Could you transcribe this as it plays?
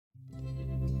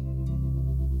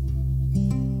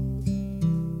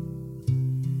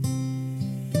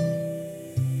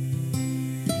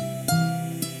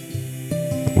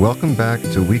Welcome back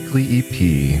to Weekly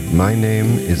EP. My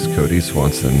name is Cody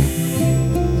Swanson.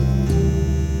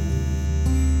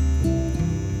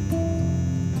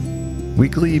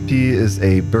 Weekly EP is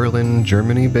a Berlin,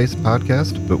 Germany-based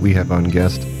podcast, but we have on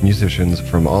guest musicians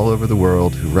from all over the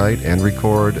world who write and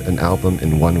record an album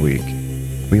in 1 week.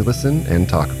 We listen and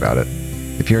talk about it.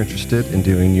 If you're interested in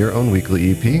doing your own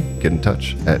weekly EP, get in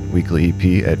touch at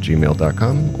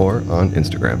weeklyep@gmail.com or on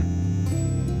Instagram.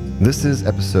 This is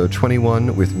episode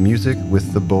 21 with Music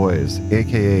with the Boys,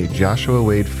 aka Joshua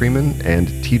Wade Freeman and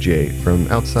TJ from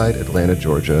outside Atlanta,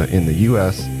 Georgia in the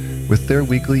US with their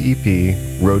weekly EP,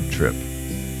 Road Trip.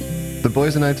 The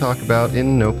boys and I talk about,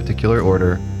 in no particular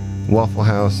order, Waffle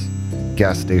House,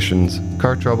 gas stations,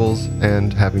 car troubles,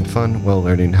 and having fun while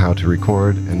learning how to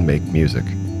record and make music.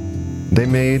 They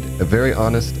made a very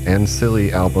honest and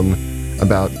silly album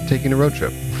about taking a road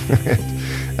trip.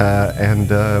 And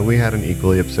we had an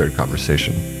equally absurd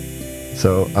conversation.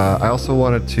 So I also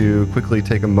wanted to quickly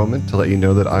take a moment to let you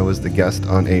know that I was the guest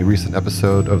on a recent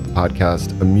episode of the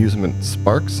podcast Amusement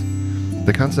Sparks.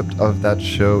 The concept of that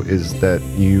show is that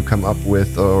you come up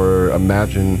with or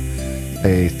imagine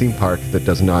a theme park that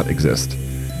does not exist.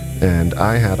 And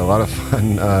I had a lot of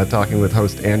fun talking with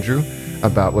host Andrew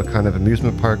about what kind of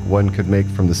amusement park one could make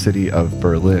from the city of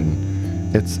Berlin.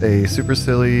 It's a super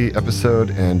silly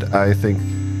episode, and I think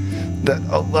that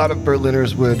a lot of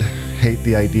Berliners would hate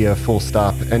the idea full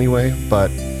stop anyway,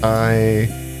 but I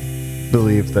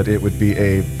believe that it would be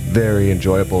a very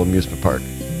enjoyable amusement park.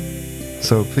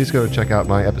 So please go check out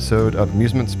my episode of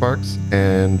Amusement Sparks,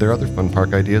 and there are other fun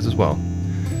park ideas as well.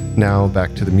 Now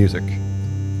back to the music.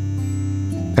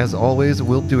 As always,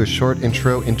 we'll do a short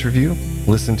intro interview,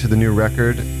 listen to the new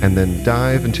record, and then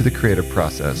dive into the creative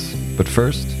process. But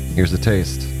first, here's a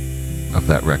taste of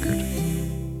that record.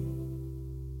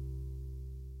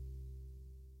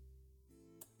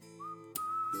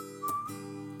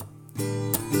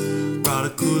 Brought a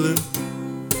cooler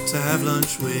to have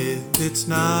lunch with. It's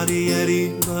not a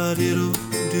Yeti, but it'll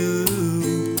do.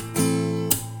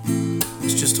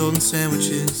 It's just holding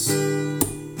sandwiches.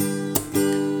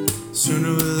 Sooner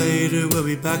or later we'll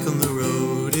be back on the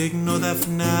road. Ignore that for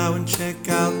now and check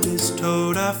out this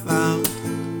toad I found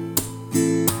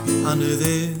under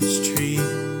this tree.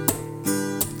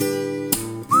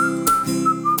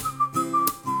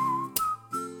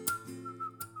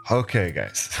 Okay,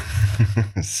 guys.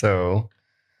 So,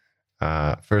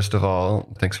 first of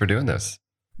all, thanks for doing this.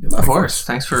 Of course.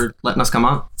 Thanks for letting us come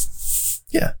on.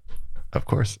 Yeah. Of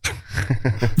course.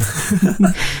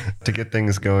 To get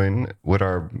things going, what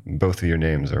are both of your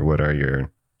names, or what are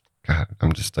your... God,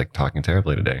 I'm just like talking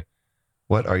terribly today.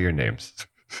 What are your names?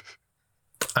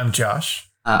 I'm Josh.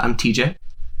 I'm TJ.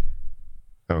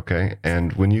 Okay,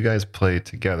 and when you guys play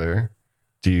together,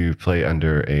 do you play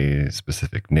under a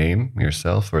specific name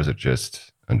yourself, or is it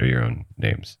just under your own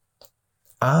names?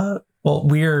 Well,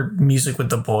 we're Music with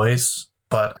the Boys,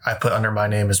 but I put under my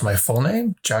name as my full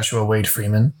name, Joshua Wade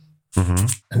Freeman. Mm-hmm.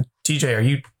 And TJ, are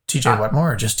you TJ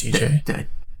Wetmore or just TJ?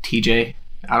 TJ?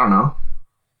 I don't know.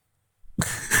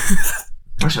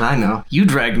 What should I know? You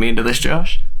dragged me into this,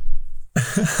 Josh.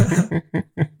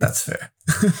 That's fair.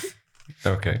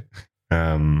 Okay.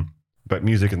 But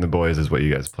Music and the Boys is what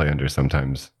you guys play under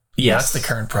sometimes. Yeah, that's the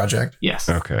current project. Yes.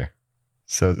 Okay.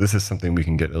 So this is something we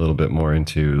can get a little bit more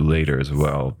into later as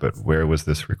well, but where was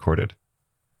this recorded?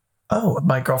 Oh,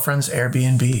 my girlfriend's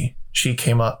Airbnb. She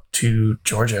came up to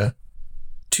Georgia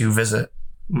to visit,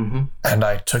 and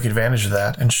I took advantage of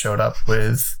that and showed up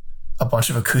with a bunch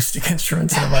of acoustic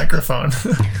instruments and a microphone.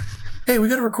 Hey, we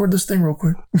got to record this thing real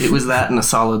quick. It was that and a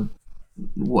solid,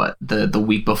 the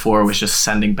week before was just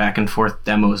sending back and forth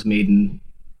demos made in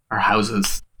our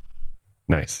houses.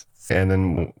 Nice. And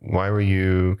then why were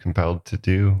you compelled to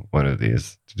do one of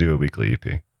these, to do a weekly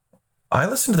EP? I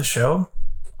listen to the show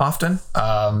often.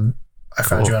 I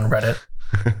found you on Reddit.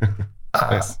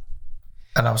 Nice.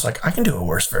 And I was like, I can do a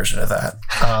worse version of that.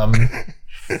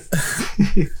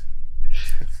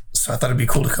 So I thought it'd be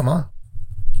cool to come on.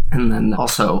 And then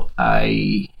also,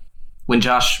 when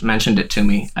Josh mentioned it to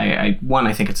me, I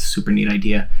think it's a super neat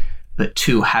idea, but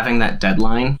two, having that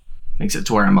deadline makes it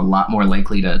to where I'm a lot more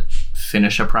likely to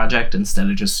finish a project instead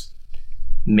of just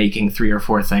making 3 or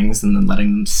 4 things and then letting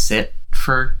them sit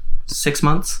for 6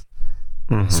 months.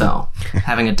 Mm-hmm. So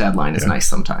having a deadline is nice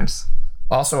sometimes.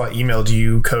 Also, I emailed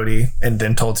you, Cody, and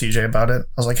then told TJ about it. I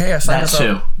was like, hey, I signed us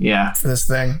up for this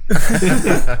thing.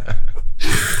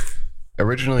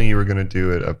 Originally, you were going to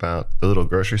do it about the little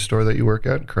grocery store that you work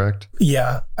at, correct?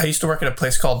 Yeah. I used to work at a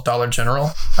place called Dollar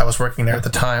General. I was working there at the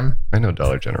time. I know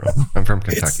Dollar General. I'm from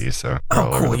Kentucky, so...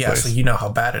 Oh, cool. Yeah, so you know how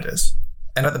bad it is.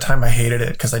 And at the time I hated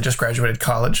it because I just graduated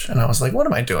college and I was like, what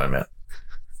am I doing, man?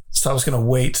 So I was going to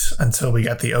wait until we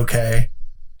got the okay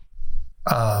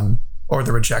or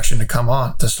the rejection to come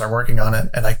on to start working on it.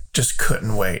 And I just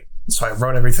couldn't wait. So I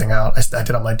wrote everything out. I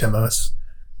did all my demos,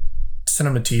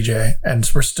 sent them to TJ, and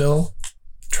we're still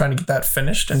trying to get that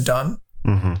finished and done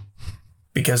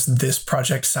because this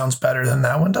project sounds better than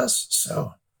that one does.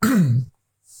 So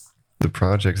the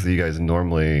projects that you guys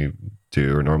normally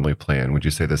do or normally plan, would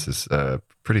you say this is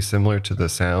pretty similar to the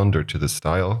sound or to the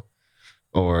style?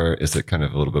 Or is it kind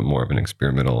of a little bit more of an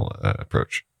experimental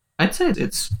approach? I'd say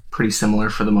it's pretty similar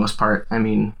for the most part. I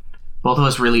mean, both of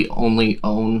us really only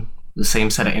own the same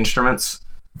set of instruments.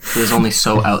 There's only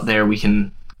so out there we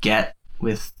can get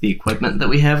with the equipment that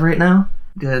we have right now.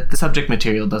 The subject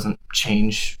material doesn't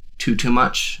change too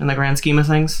much in the grand scheme of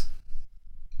things.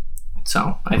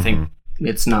 So I think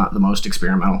it's not the most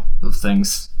experimental of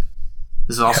things.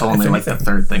 This is also only like the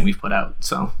third thing we've put out,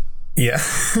 so... Yeah.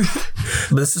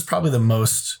 This is probably the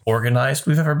most organized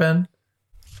we've ever been.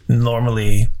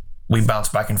 Normally, we bounce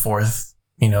back and forth,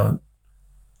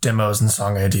 demos and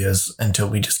song ideas until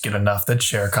we just get enough that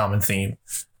share a common theme,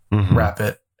 wrap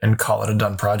it, and call it a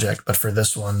done project. But for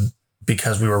this one,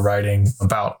 because we were writing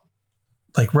about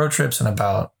like road trips and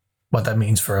about what that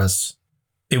means for us,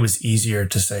 it was easier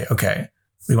to say, okay,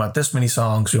 we want this many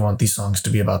songs. We want these songs to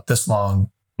be about this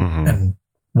long. And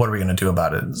what are we going to do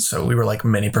about it? So we were like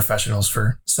mini professionals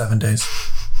for 7 days.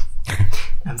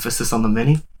 Emphasis on the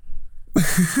mini.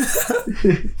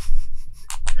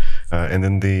 And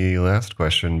then the last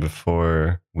question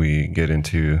before we get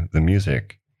into the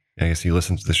music. I guess you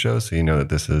listen to the show, so you know that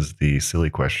this is the silly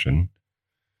question.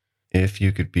 If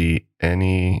you could be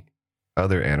any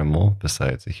other animal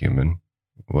besides a human,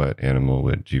 what animal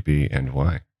would you be and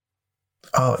why?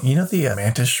 Oh, you know the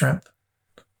mantis shrimp?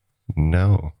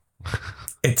 No.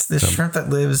 It's this shrimp that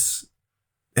lives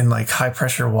in like high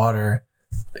pressure water.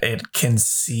 It can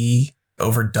see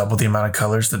over double the amount of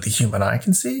colors that the human eye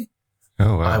can see.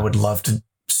 Oh, wow. I would love to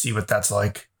see what that's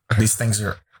like. These things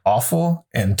are awful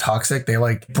and toxic. They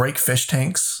like break fish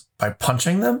tanks by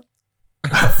punching them.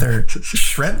 But they're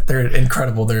shrimp. They're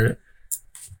incredible. They're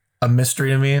a mystery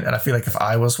to me. And I feel like if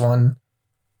I was one,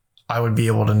 I would be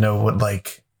able to know what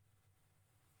like,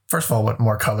 first of all, what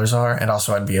more colors are. And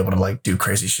also I'd be able to like do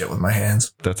crazy shit with my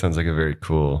hands. That sounds like a very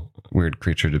cool, weird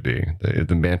creature to be.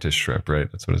 The mantis shrimp,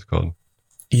 right? That's what it's called.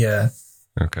 Yeah.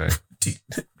 Okay.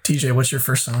 TJ, what's your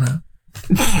persona?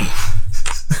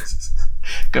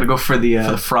 Gotta go for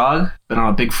the frog. Been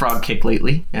on a big frog kick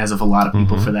lately, as of a lot of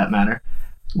people for that matter.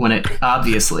 When it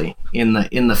obviously in the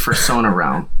fursona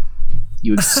realm,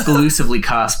 you exclusively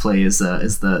cosplay as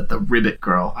the ribbit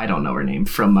girl. I don't know her name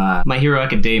from My Hero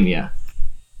Academia.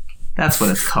 That's what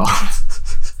it's called.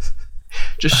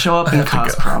 Just show up and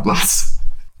cause problems.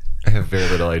 I have very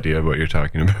little idea of what you're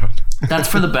talking about. That's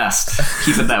for the best.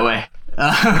 Keep it that way.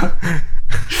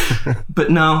 But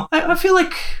no, I feel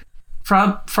like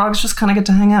frogs just kind of get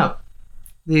to hang out.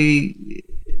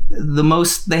 The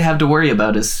most they have to worry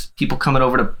about is people coming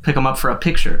over to pick them up for a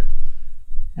picture.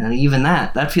 And even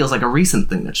that feels like a recent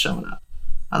thing that's showing up.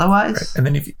 Otherwise... Right. And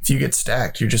then if you get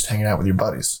stacked, you're just hanging out with your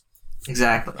buddies.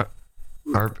 Exactly.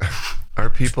 Are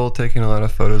people taking a lot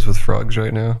of photos with frogs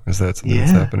right now? Is that something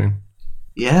that's happening?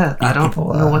 Yeah, I don't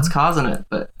know what's causing it,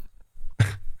 but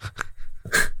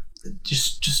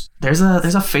just there's a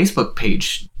Facebook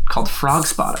page called Frog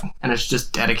Spotting, and it's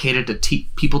just dedicated to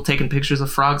people taking pictures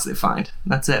of frogs they find.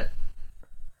 That's it.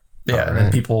 Yeah, and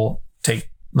then people take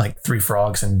like 3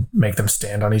 frogs and make them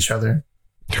stand on each other.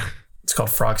 It's called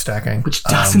frog stacking, which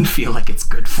doesn't feel like it's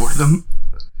good for them.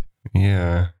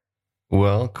 Yeah.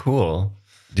 Well, cool.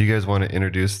 Do you guys want to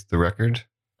introduce the record?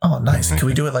 Oh, nice. Can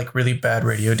we do it like really bad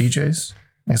radio DJs?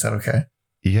 Is that okay?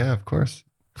 Yeah, of course.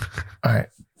 All right.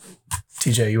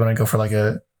 TJ, you want to go for like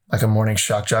a morning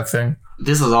shock jock thing?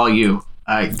 This is all you.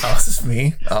 Oh, this is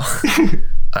me? Oh.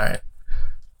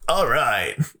 All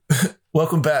right.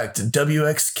 Welcome back to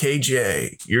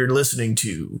WXKJ. You're listening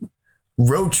to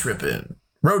Road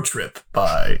Trip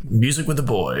by Music with the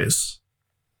Boys.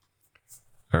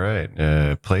 All right.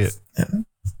 Play it. Yeah.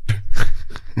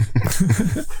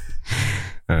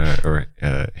 Or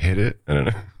hit it. I don't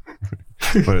know.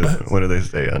 What do they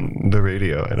say on the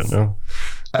radio? I don't know.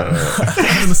 I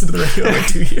haven't listened to the radio in like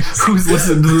 2 years. Who's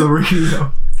listened to the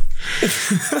radio?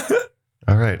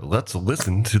 All right, let's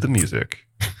listen to the music.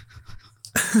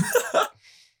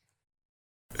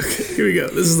 Okay, here we go.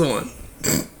 This is the one.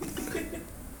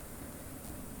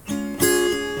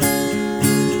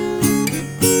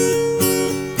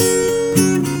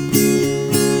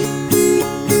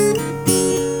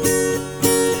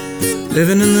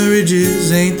 Living in the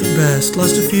ridges ain't the best.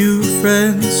 Lost a few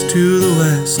friends to the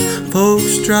west.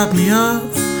 Folks drop me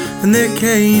off and they're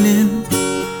caning.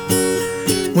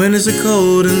 Winters are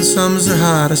cold and summers are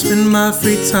hot. I spend my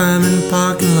free time in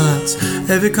parking lots.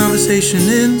 Every conversation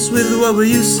ends with "what were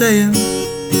you saying?"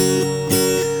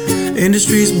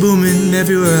 Industry's booming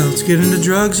everywhere else. Get into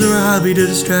drugs or a hobby to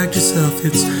distract yourself.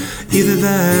 It's either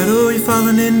that or you're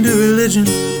falling into religion.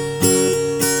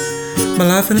 My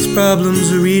life and its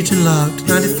problems are region locked.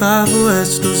 95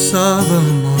 west or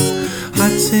southern, or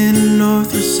I-10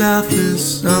 north or south or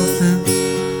something.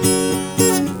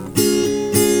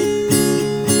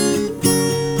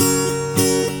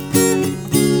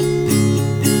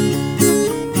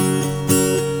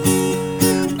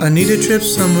 I need a trip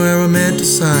somewhere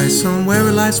romanticized, somewhere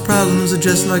where life's problems are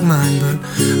just like mine. But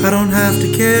I don't have to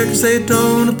care cause they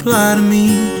don't apply to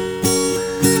me.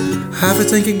 Half a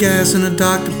tank of gas and a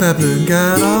Dr. Pepper.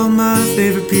 Got all my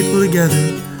favorite people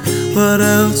together. What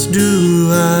else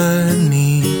do I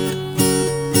need?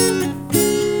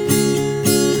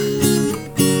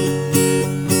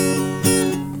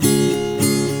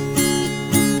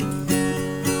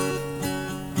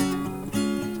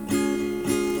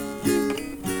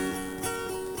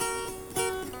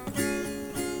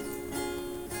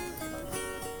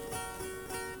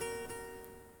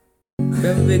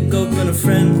 Grab a big gulp and a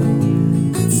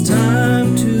friend. It's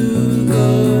time to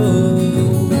go.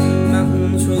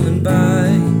 Mountains rolling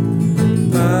by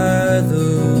the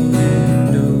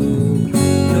window.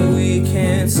 No, we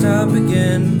can't stop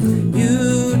again.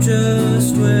 You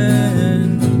just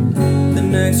went. The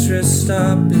next rest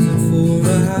stop isn't for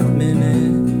a hot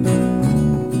minute.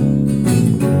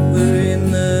 We're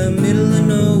in the middle of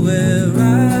nowhere,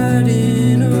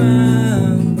 riding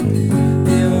around.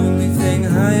 The only thing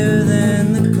higher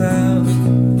than the clouds.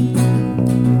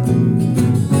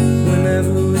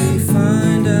 Whenever we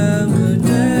find our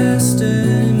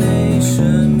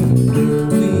destination,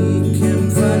 we can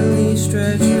finally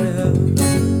stretch it out.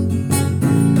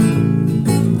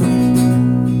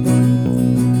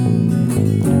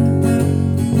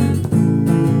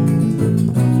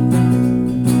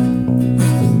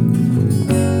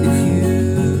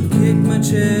 If you kick my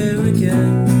chair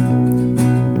again,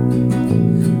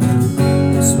 I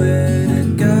swear to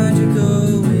God you're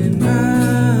going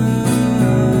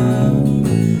now.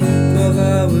 12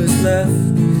 hours left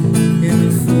in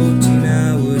the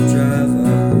 14-hour drive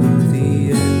out the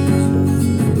end of the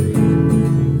way.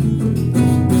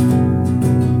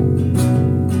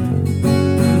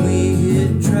 When we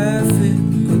hit traffic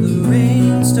or the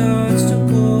rain starts to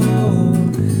pour,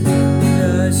 the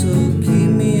guys will keep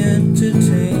me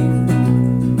entertained.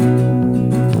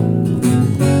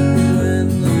 When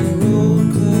the road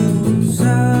goes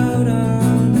out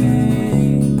on me,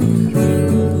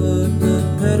 we'll put the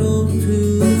pedal to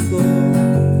the floor.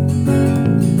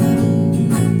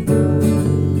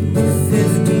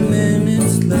 50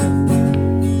 minutes left.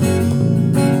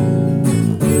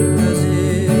 How's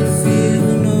it feel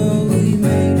to know we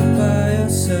made it by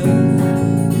ourselves?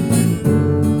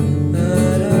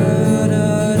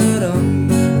 Da-da-da-da-dum.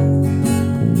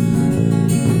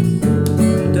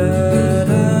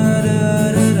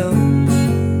 Da-da-da-da-dum.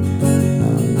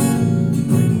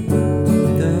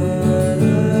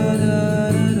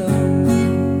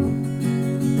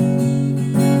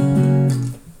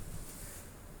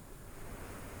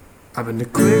 I've been to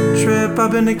Quick Trip,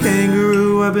 I've been to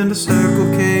Kangaroo, I've been to Circle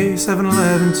K,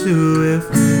 7-Eleven too. If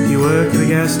you work at a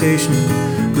gas station,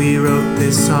 we wrote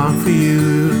this song for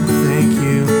you. Thank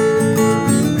you.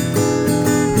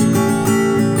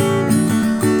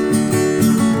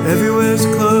 Everywhere's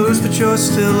closed, but you're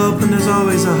still open. There's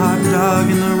always a hot dog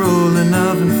in the rolling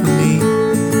oven for me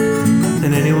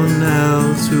and anyone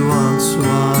else who wants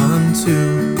one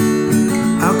too.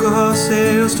 Alcohol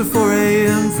sales till 4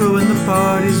 a.m. for when the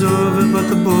party's over, but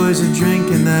the boys are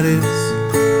drinking, that is,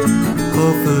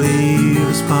 hopefully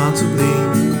responsibly.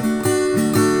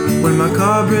 When my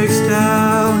car breaks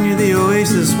down, you're the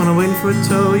oasis. When I'm waiting for a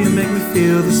tow, you make me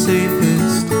feel the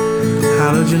safest.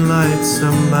 Halogen lights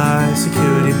are my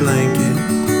security blanket.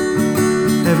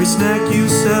 Every snack you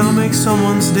sell makes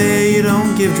someone's day. You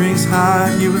don't give drinks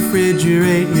hot, you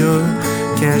refrigerate. Your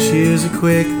cashiers are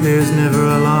quick, there's never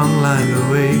a long line to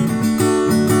wait.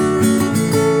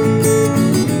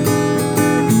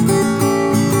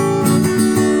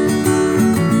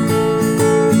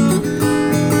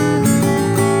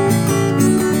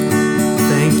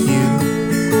 Thank you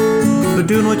for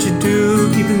doing what you do,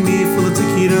 keeping me full of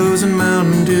taquitos and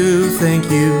Mountain Dew. Thank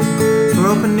you for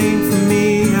opening for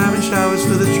me, having showers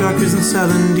for the truckers and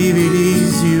selling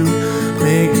DVDs. You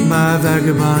make my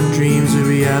vagabond dreams a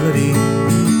reality.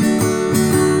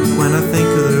 When I think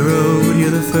of the road,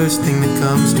 you're the first thing that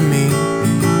comes to me.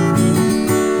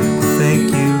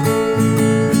 Thank you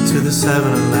to the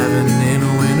 7-Eleven in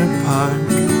Winter Park.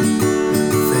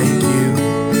 Thank you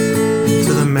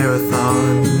to the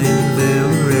marathon in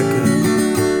Villarica.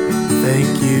 Thank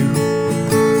you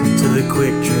to the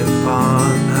quick trip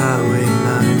on Highway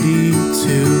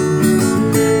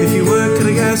 92. If you work at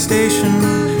a gas station,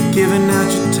 giving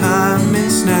out your time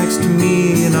and snacks to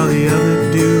me and all the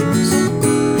other dudes,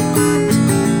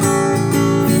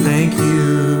 thank you.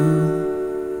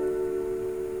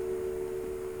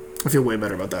 I feel way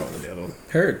better about that one than the other one.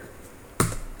 Heard.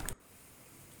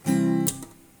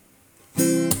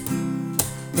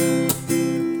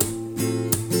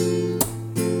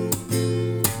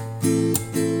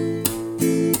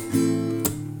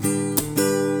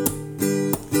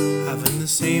 Having the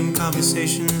same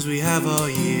conversations we have all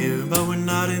year, but we're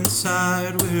not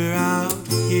inside, we're out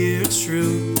here, it's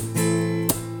true.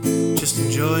 Just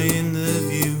enjoying the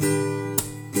view.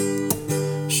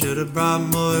 Should've brought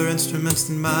more instruments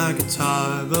than my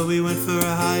guitar, but we went for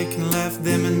a hike and left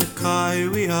them in the car. Here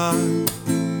we are,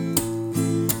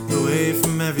 away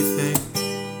from everything.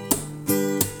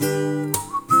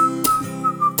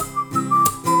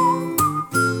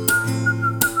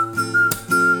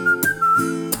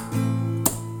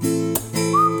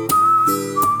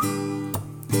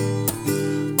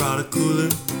 Brought a cooler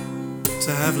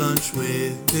to have lunch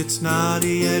with. It's not a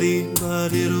Yeti,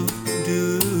 but it'll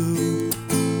do.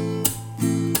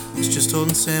 Just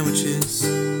holding sandwiches.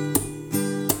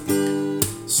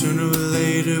 Sooner or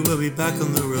later we'll be back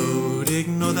on the road.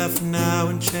 Ignore that for now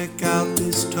and check out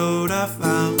this toad I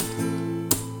found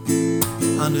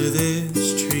under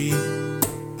this tree.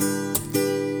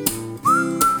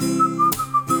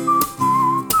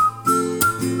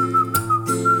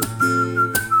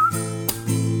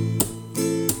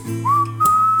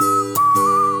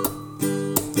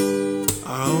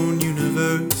 Our own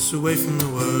universe, away from the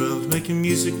world, making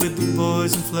music with the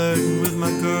boys and flirting with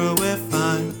my girl. We're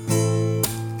fine,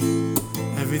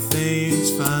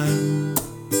 everything's fine.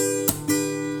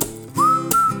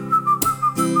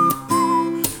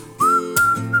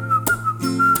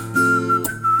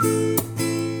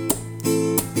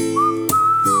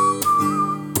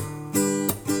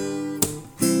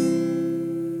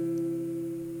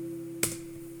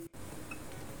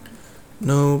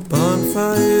 No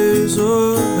bonfires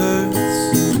or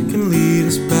hurts can lead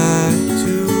us back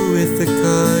to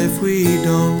Ithaca if we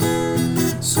don't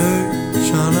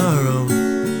search on our own.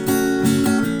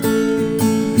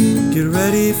 Get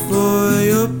ready for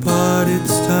your part,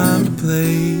 it's time to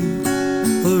play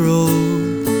a role.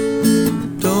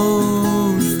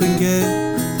 Don't forget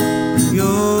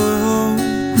your home.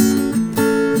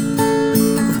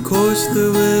 Of course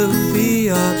there will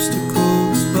be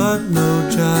obstacles, but no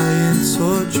giants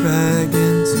or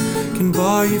dragons can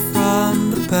bar you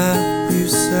from the path you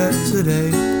set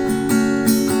today.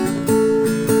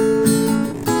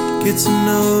 Get to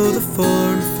know the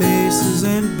foreign faces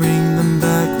and bring them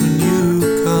back when you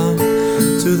come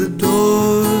to the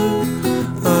door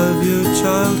of your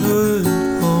childhood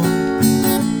home.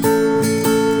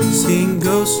 Seeing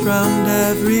ghosts round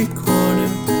every corner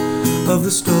of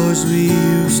the stores we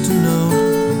used to know.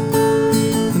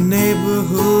 The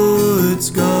neighborhood's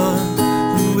gone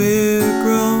and we're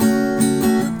grown.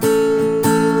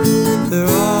 There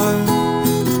are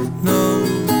no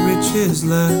riches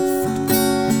left.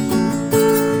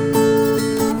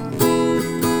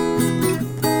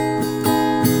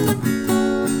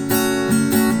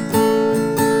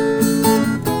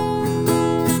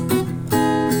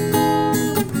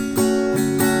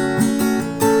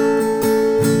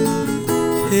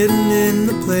 Hidden in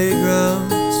the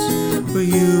playgrounds where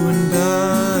you and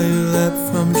I leapt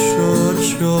from shore to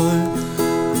shore.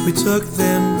 We took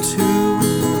them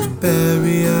to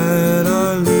bury at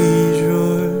our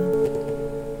leisure.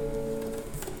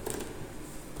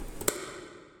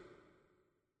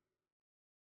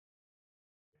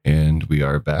 And we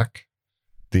are back.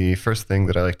 The first thing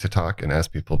that I like to talk and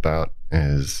ask people about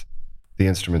is the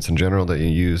instruments in general that you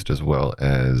used, as well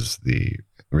as the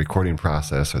recording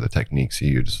process or the techniques you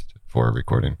used for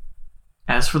recording.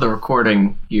 As for the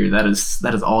recording gear, that is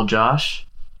all Josh.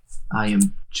 I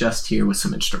am just here with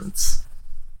some instruments.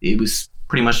 It was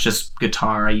pretty much just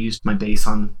guitar. I used my bass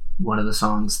on one of the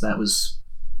songs. That was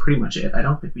pretty much it. I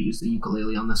don't think we used the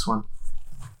ukulele on this one.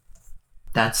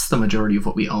 That's the majority of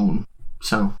what we own.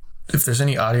 So if there's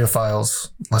any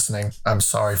audiophiles listening, I'm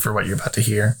sorry for what you're about to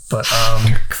hear. But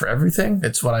for everything,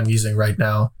 it's what I'm using right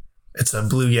now. It's a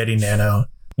Blue Yeti Nano.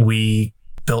 We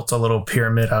built a little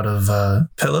pyramid out of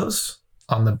pillows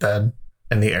on the bed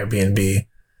in the Airbnb.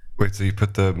 Wait, so you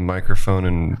put the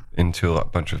microphone into a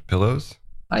bunch of pillows?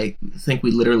 I think we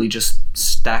literally just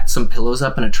stacked some pillows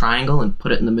up in a triangle and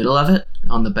put it in the middle of it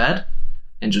on the bed,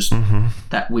 and just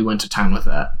that we went to town with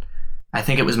that. I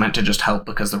think it was meant to just help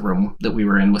because the room that we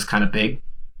were in was kind of big.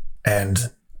 And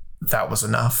that was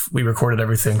enough. We recorded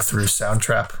everything through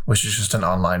Soundtrap, which is just an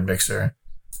online mixer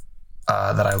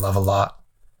that I love a lot.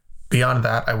 Beyond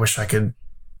that, I wish I could,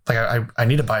 I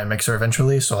need to buy a mixer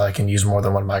eventually so I can use more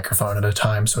than one microphone at a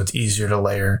time, so it's easier to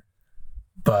layer.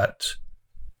 But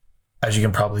as you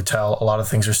can probably tell, a lot of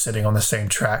things are sitting on the same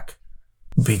track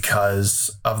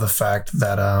because of the fact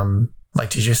that, like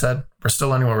TJ said, we're still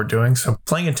learning what we're doing. So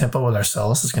playing in tempo with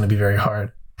ourselves is going to be very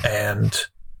hard. And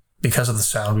because of the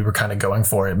sound we were kind of going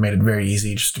for, it made it very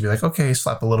easy just to be like, okay,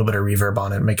 slap a little bit of reverb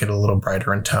on it, make it a little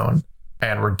brighter in tone,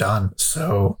 and we're done.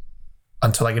 So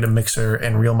until I get a mixer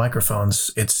and real microphones,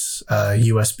 it's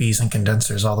USBs and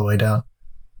condensers all the way down.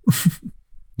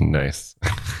 Nice.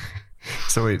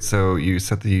 So wait, so you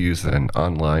said that you use an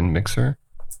online mixer?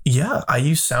 Yeah, I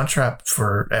use Soundtrap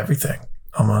for everything,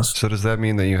 almost. So does that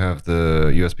mean that you have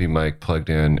the USB mic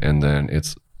plugged in and then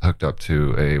it's hooked up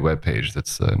to a web page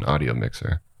that's an audio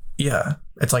mixer? Yeah,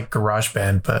 it's like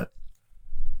GarageBand, but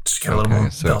just get a little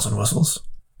more bells and whistles.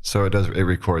 So it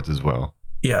records as well?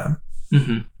 Yeah.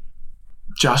 Mm-hmm.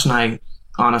 Josh and I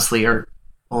honestly are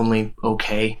only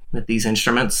okay with these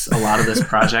instruments. A lot of this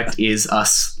project is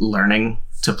us learning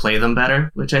to play them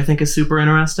better, which I think is super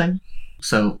interesting.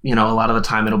 So, a lot of the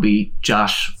time it'll be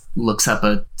Josh looks up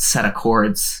a set of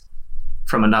chords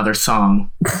from another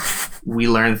song. We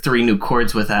learn 3 new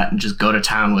chords with that and just go to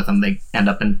town with them. They end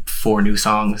up in 4 new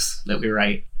songs that we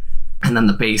write. And then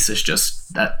the bass is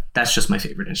just that's just my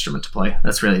favorite instrument to play.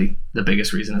 That's really the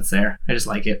biggest reason it's there. I just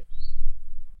like it.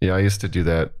 Yeah, I used to do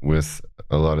that with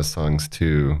a lot of songs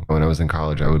too. When I was in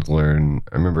college, I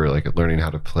remember learning how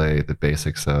to play the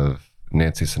basics of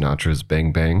Nancy Sinatra's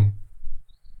Bang Bang.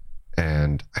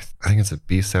 And I think it's a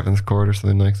B7th chord or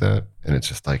something like that. And it's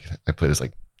just like, I played this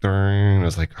and I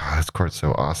was like, oh, this chord's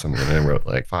so awesome. And then I wrote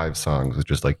 5 songs with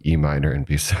just E minor and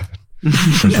B7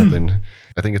 or something.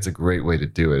 I think it's a great way to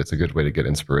do it. It's a good way to get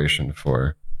inspiration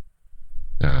for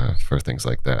things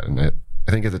like that. And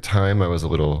I think at the time I was a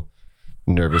little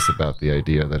nervous about the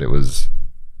idea that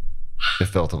it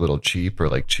felt a little cheap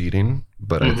or cheating.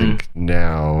 But I think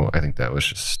now, that was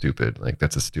just stupid.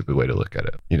 That's a stupid way to look at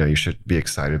it. You should be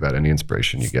excited about any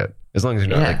inspiration you get, as long as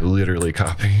you're not literally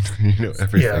copying,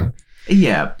 everything.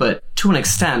 Yeah, but to an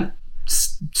extent,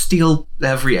 steal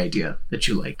every idea that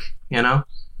you like,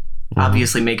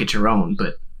 Obviously make it your own,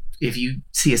 but if you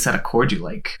see a set of chords you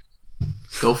like,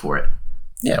 go for it.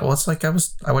 Yeah, well, it's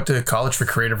I went to college for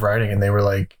creative writing, and they were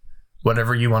like,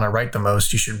 whatever you want to write the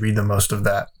most, you should read the most of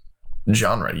that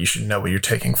genre. You should know what you're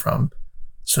taking from.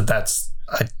 So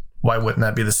why wouldn't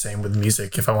that be the same with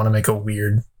music? If I want to make a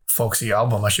weird folksy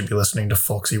album, I should be listening to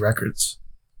folksy records,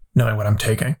 knowing what I'm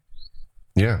taking.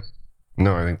 Yeah.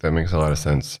 No, I think that makes a lot of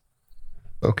sense.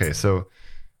 Okay, so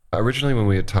originally when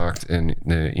we had talked in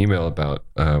the email about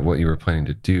what you were planning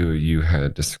to do, you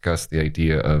had discussed the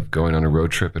idea of going on a road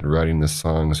trip and writing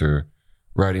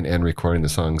and recording the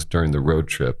songs during the road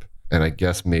trip. And I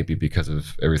guess maybe because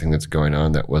of everything that's going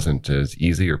on, that wasn't as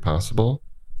easy or possible.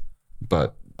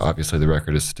 But obviously the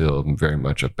record is still very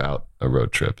much about a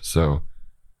road trip. So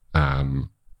can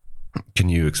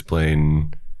you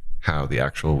explain how the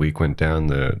actual week went down,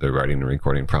 the writing and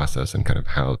recording process, and kind of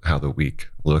how the week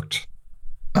looked?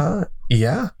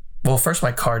 Yeah. Well, first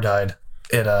my car died.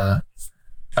 I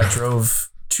drove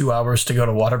 2 hours to go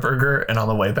to Whataburger, and on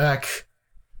the way back,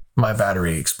 my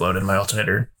battery exploded. My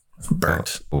alternator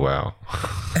burnt. Oh, wow.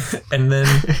 And then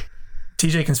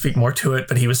TJ can speak more to it,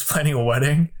 but he was planning a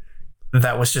wedding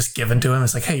that was just given to him.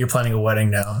 It's like, hey, you're planning a wedding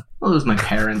now. Well, it was my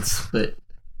parents, but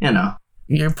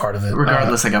you're part of it.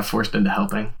 Regardless, I got forced into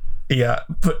helping. Yeah,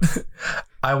 but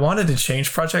I wanted to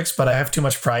change projects, but I have too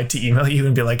much pride to email you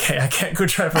and be like, hey, I can't go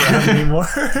drive around anymore.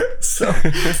 So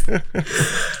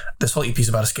this whole EP is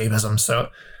about escapism. So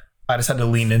I just had to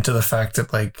lean into the fact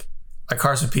that my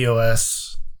car's a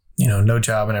POS, no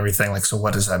job and everything. So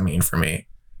what does that mean for me?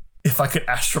 If I could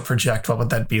astral project, what would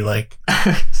that be like?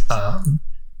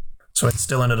 So it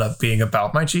still ended up being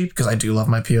about my Jeep because I do love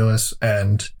my POS,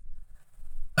 and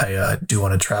I do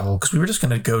want to travel because we were just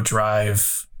going to go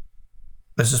drive.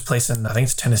 There's this place in, I think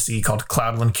it's Tennessee, called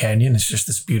Cloudland Canyon. It's just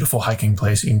this beautiful hiking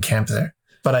place. You can camp there.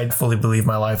 But I fully believe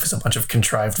my life is a bunch of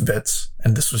contrived bits,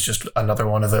 and this was just another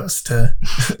one of those to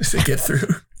get through.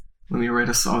 Let me write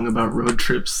a song about road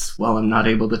trips while I'm not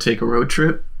able to take a road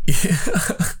trip. Yeah.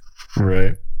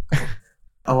 Right.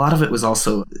 A lot of it was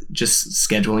also just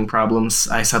scheduling problems.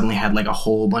 I suddenly had a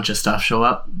whole bunch of stuff show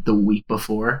up the week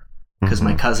before because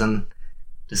my cousin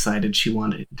decided she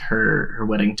wanted her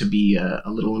wedding to be a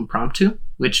little impromptu,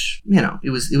 which, it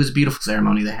was a beautiful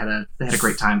ceremony. They had a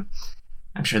great time.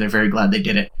 I'm sure they're very glad they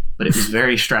did it, but it was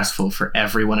very stressful for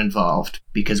everyone involved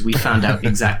because we found out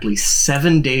exactly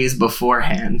 7 days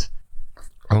beforehand.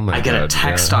 Oh my God. I get a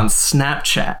text on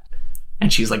Snapchat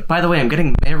and she's like, by the way, I'm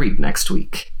getting married next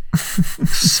week.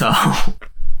 So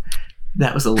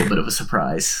that was a little bit of a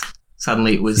surprise.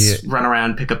 Suddenly it was run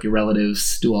around, pick up your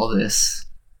relatives, do all this.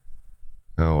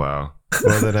 Oh, wow.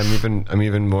 Well, then I'm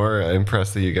even more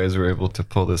impressed that you guys were able to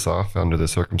pull this off under the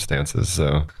circumstances.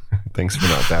 So thanks for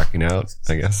not backing out,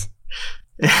 I guess.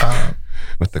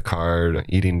 With the card,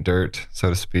 eating dirt, so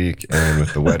to speak, and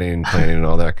with the wedding planning and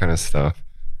all that kind of stuff.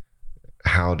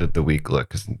 How did the week look?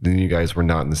 Because you guys were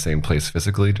not in the same place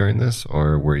physically during this,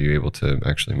 or were you able to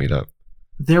actually meet up?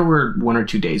 There were 1 or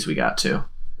 2 days we got to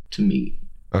meet.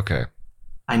 Okay.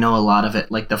 I know a lot of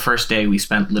it. Like the first day we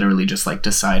spent literally just like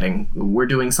deciding we're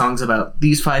doing songs about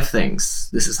these 5 things.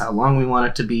 This is how long we want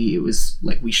it to be. It was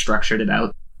like we structured it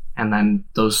out. And then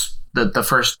the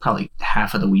first probably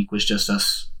half of the week was just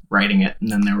us writing it. And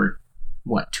then there were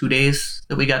 2 days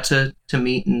that we got to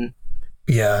meet and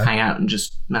hang out and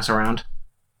just mess around.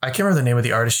 I can't remember the name of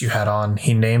the artist you had on.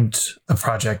 He named the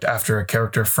project after a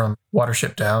character from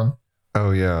Watership Down.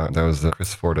 Oh yeah, that was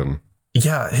Chris Fordham.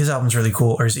 Yeah, his album's really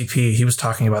cool, or his EP. He was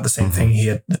talking about the same thing. He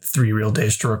had 3 real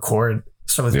days to record.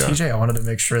 So with TJ, I wanted to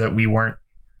make sure that we weren't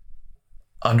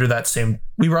under that same...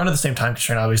 We were under the same time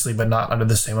constraint, obviously, but not under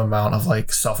the same amount of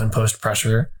like self-imposed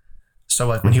pressure. So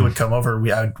like when he would come over,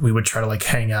 we would try to like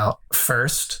hang out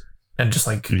first and just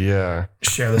like share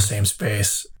the same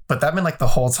space. But that meant like the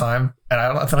whole time, and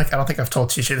I don't think I've told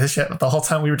TJ this yet, but the whole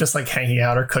time we were just like hanging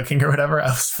out or cooking or whatever, I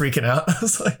was freaking out. I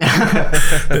was like,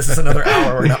 this is another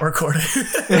hour we're not recording.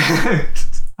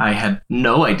 I had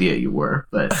no idea you were,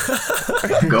 but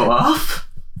go off.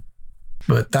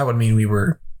 But that would mean we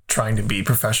were trying to be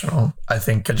professional. I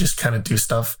think I just kind of do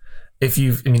stuff.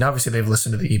 Obviously they've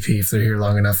listened to the EP if they're here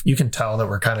long enough. You can tell that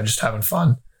we're kind of just having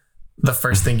fun. The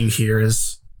first thing you hear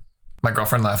is my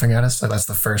girlfriend laughing at us. Like that's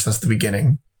the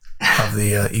beginning of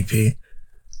the EP.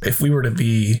 If we were to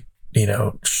be,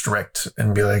 strict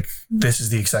and be like, this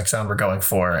is the exact sound we're going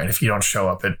for, and if you don't show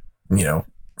up at,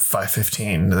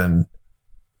 5:15, then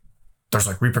there's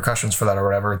like repercussions for that or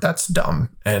whatever, that's dumb.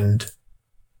 And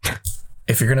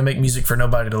if you're going to make music for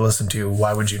nobody to listen to,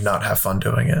 why would you not have fun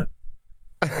doing it?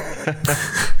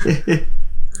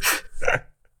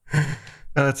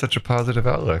 That's such a positive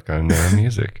outlook on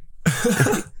music.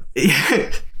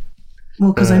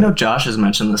 Well, because I know Josh has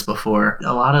mentioned this before.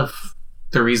 A lot of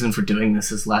the reason for doing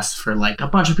this is less for like a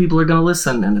bunch of people are going to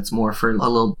listen, and it's more for a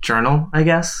little journal, I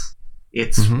guess.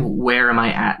 It's where am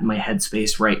I at in my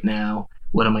headspace right now?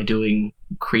 What am I doing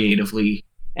creatively?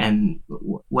 And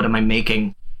what am I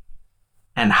making?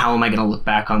 And how am I going to look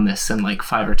back on this in like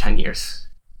 5 or 10 years?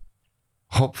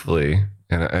 Hopefully,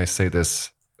 and I say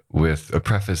this with a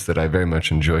preface that I very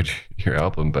much enjoyed your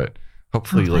album, but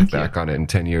hopefully you look back on it in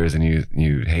 10 years and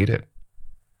you hate it.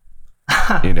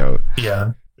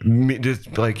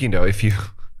 Just like, if you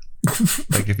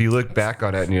like, if you look back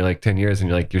on it and you're like 10 years and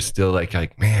you're still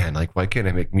like, man, like, why can't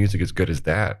I make music as good as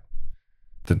that?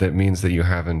 That means that you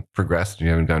haven't progressed and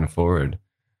you haven't gone forward.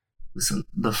 Listen,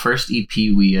 the first EP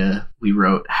we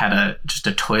wrote had just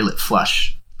a toilet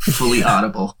flush fully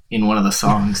audible in one of the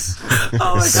songs. Oh my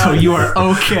God. So you are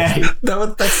okay.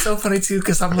 That's so funny too,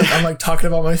 because I'm like talking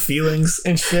about my feelings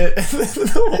and shit, and then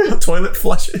the toilet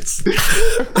flushes.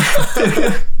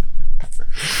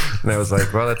 And I was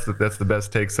like, well, that's the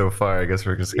best take so far. I guess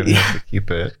we're just gonna have to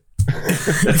keep it.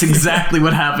 That's exactly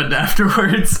what happened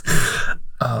afterwards.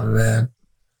 Oh man.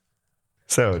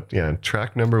 So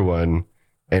track number 1,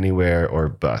 Anywhere or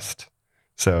Bust.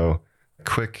 So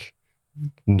quick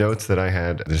notes that I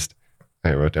had,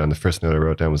 I wrote down, the first note I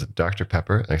wrote down was Dr.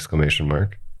 Pepper, !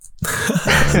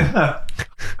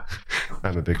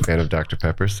 I'm a big fan of Dr.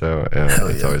 Pepper, so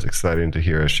it's always exciting to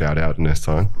hear a shout out in a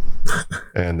song.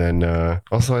 And then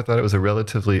also I thought it was a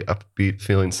relatively upbeat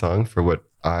feeling song for what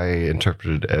I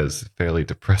interpreted as fairly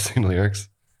depressing lyrics.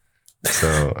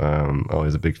 So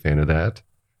always a big fan of that.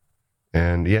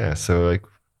 And so like,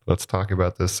 let's talk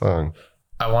about this song.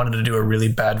 I wanted to do a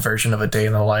really bad version of A Day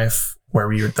in the Life where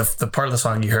the part of the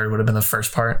song you heard would have been the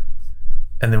first part,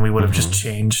 and then we would have just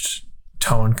changed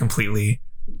tone completely,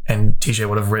 and TJ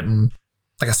would have written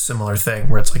like a similar thing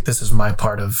where it's like, this is my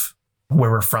part of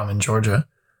where we're from in Georgia.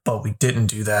 But we didn't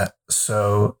do that,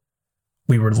 so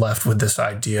we were left with this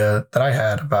idea that I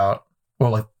had about,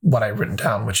 like what I'd written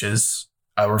down, which is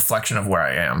a reflection of where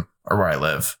I am or where I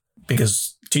live,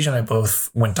 because TJ and I both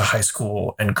went to high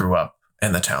school and grew up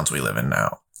in the towns we live in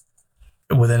now.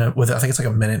 I think it's like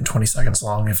a minute and 20 seconds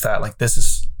long, if that. Like, this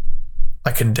is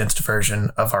a condensed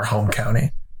version of our home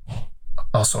county.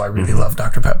 Also, I really love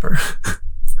Dr. Pepper.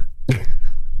 I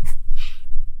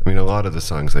mean, a lot of the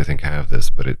songs I think have this,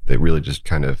 but it really just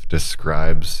kind of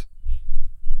describes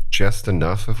just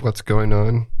enough of what's going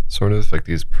on, sort of like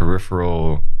these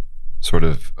peripheral sort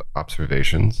of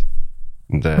observations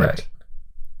that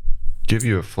give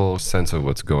you a full sense of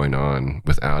what's going on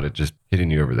without it just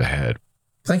hitting you over the head.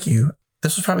 Thank you.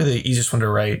 This was probably the easiest one to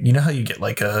write. You know how you get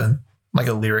like a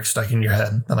lyric stuck in your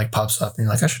head that like pops up and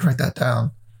you're like, I should write that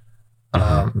down.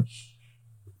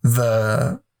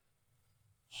 The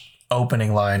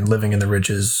opening line, living in the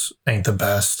ridges ain't the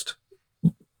best,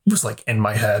 was like in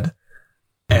my head.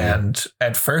 And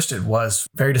at first it was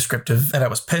very descriptive, and I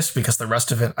was pissed because the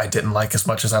rest of it I didn't like as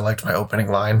much as I liked my opening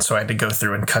line. So I had to go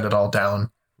through and cut it all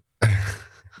down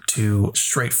to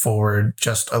straightforward,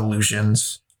 just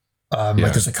allusions.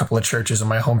 Like there's a couple of churches in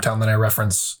my hometown that I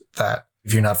reference that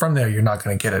if you're not from there, you're not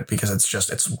going to get it because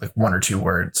it's like one or two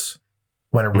words.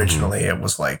 When originally it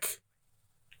was like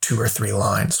 2 or 3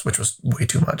 lines, which was way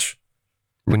too much.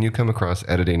 When you come across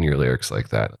editing your lyrics like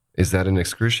that, is that an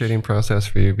excruciating process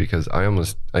for you? Because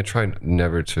I try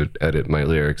never to edit my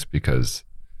lyrics because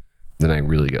then I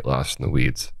really get lost in the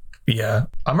weeds. Yeah,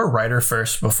 I'm a writer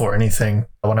first before anything.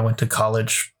 When I went to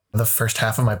college, the first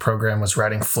half of my program was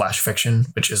writing flash fiction,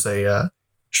 which is a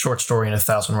short story in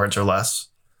 1,000 words or less.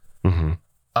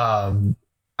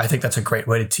 I think that's a great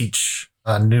way to teach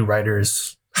new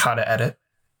writers how to edit.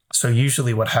 So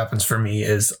usually what happens for me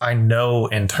is I know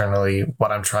internally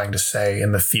what I'm trying to say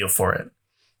and the feel for it.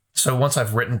 So once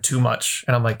I've written too much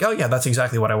and I'm like, oh yeah, that's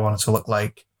exactly what I want it to look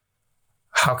like.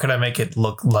 How could I make it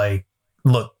look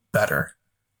better?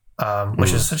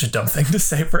 Which is such a dumb thing to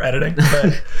say for editing,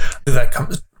 but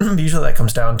usually that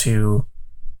comes down to,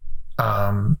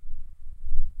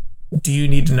 do you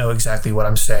need to know exactly what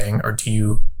I'm saying, or do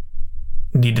you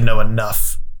need to know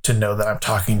enough to know that I'm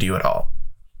talking to you at all?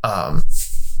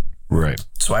 Right.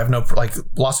 So I have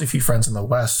lost a few friends in the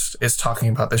West is talking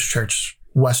about this church,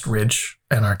 West Ridge,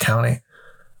 in our county.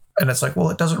 And it's like, well,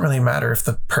 it doesn't really matter if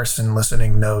the person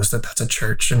listening knows that that's a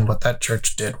church and what that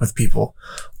church did with people,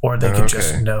 or they could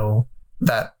just know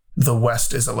that the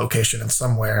West is a location in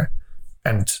somewhere.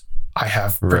 And I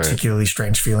have particularly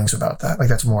strange feelings about that. Like,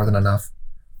 that's more than enough.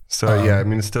 So, yeah, I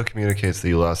mean, it still communicates that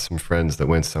you lost some friends that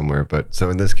went somewhere. But so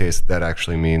in this case, that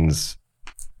actually means,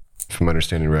 if I'm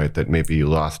understanding right, that maybe you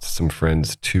lost some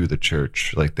friends to the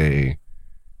church. Like they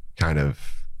kind of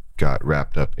got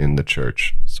wrapped up in the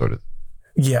church, sort of.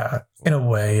 Yeah, in a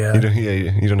way. Yeah.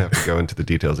 You don't have to go into the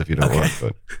details if you don't want,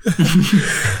 but.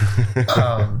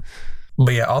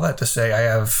 But yeah, all that to say,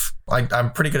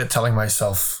 I'm pretty good at telling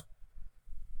myself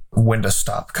when to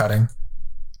stop cutting.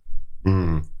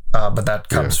 But that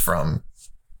comes from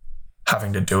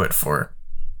having to do it for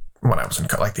when I was in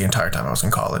the entire time I was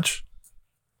in college.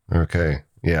 Okay.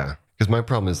 Yeah. Because my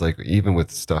problem is like, even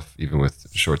with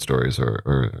short stories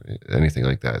or anything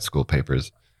like that, school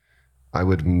papers, I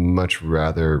would much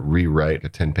rather rewrite a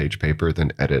 10-page paper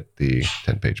than edit the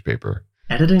 10-page paper.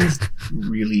 Editing is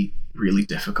really, really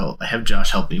difficult. I have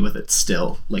Josh help me with it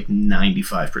still, like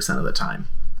 95% of the time,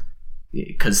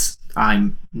 because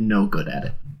I'm no good at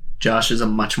it. Josh is a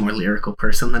much more lyrical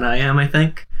person than I am, I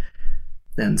think.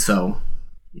 And so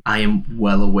I am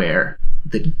well aware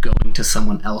that going to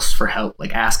someone else for help,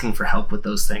 like asking for help with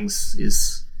those things,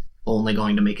 is only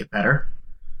going to make it better.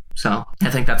 So I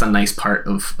think that's a nice part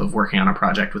of working on a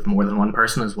project with more than one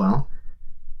person as well.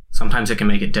 Sometimes it can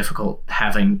make it difficult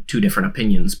having 2 different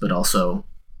opinions, but also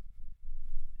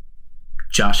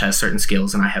Josh has certain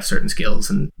skills and I have certain skills,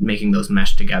 and making those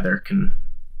mesh together can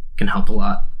help a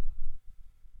lot.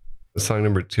 Song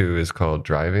number 2 is called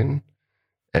Driving.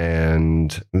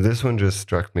 And this one just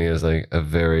struck me as like a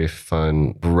very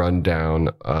fun rundown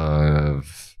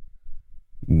of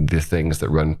the things that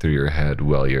run through your head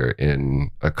while you're in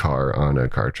a car on a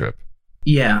car trip.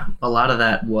 Yeah, a lot of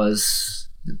that was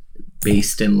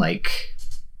based in like,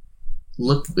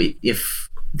 look, if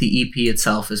the EP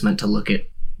itself is meant to look at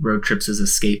road trips as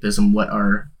escapism, what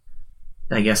are,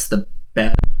 I guess, the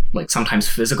bad, like sometimes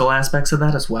physical aspects of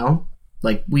that as well?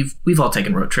 Like we've all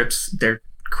taken road trips. They're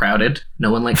crowded.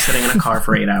 No one likes sitting in a car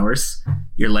for 8 hours.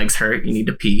 Your legs hurt. You need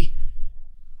to pee.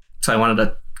 So I wanted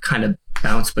to kind of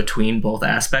bounce between both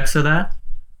aspects of that.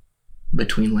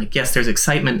 Between like, yes, there's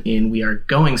excitement in we are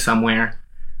going somewhere,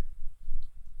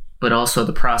 but also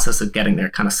the process of getting there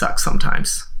kind of sucks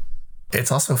sometimes.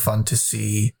 It's also fun to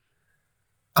see.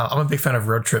 I'm a big fan of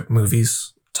road trip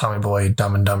movies. Tommy Boy,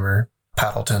 Dumb and Dumber,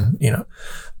 Paddleton,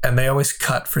 and they always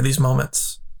cut for these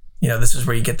moments. This is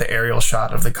where you get the aerial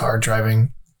shot of the car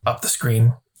driving up the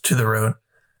screen to the road.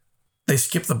 They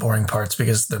skip the boring parts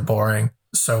because they're boring.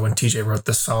 So when TJ wrote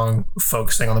this song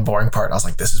focusing on the boring part, I was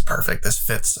like, this is perfect. This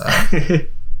fits the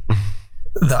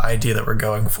idea that we're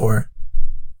going for.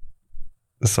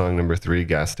 Song number 3,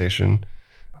 Gas Station.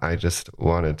 I just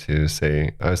wanted to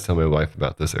say, I was telling my wife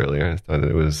about this earlier. I thought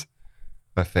it was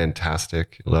a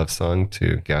fantastic love song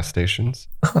to gas stations.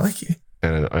 Thank you.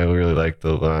 And I really like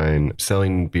the line,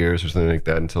 selling beers or something like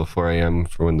that until 4 a.m.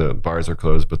 for when the bars are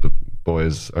closed, but the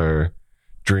boys are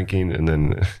drinking, and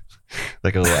then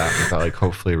like a little afterthought, like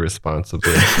hopefully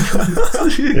responsibly.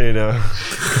 You know,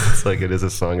 it's like it is a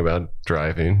song about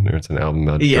driving, or it's an album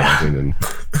about driving and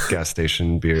gas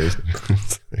station beers.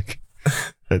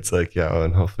 It's like, yeah,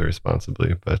 and hopefully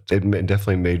responsibly. But it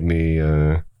definitely made me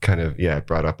it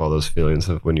brought up all those feelings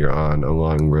of when you're on a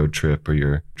long road trip or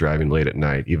you're driving late at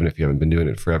night, even if you haven't been doing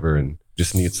it forever and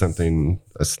just need something,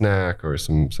 a snack or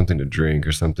something to drink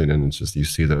or something. And it's just, you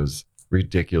see those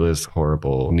ridiculous,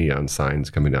 horrible neon signs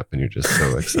coming up and you're just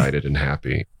so excited and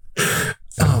happy.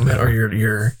 Oh man, or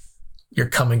you're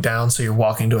coming down, so you're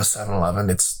walking to a 7-Eleven.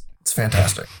 It's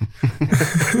fantastic.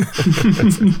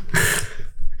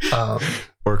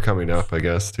 Or coming up, I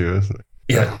guess, too.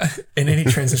 Yeah, in any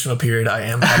transitional period, I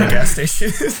am at a gas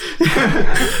station.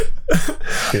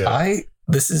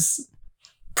 This is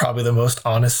probably the most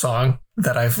honest song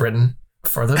that I've written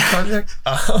for this project.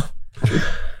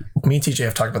 Me and TJ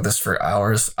have talked about this for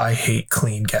hours. I hate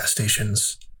clean gas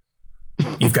stations.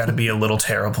 You've got to be a little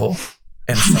terrible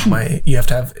in some way. You have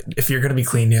to have, if you're going to be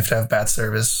clean, you have to have bad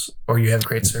service, or you have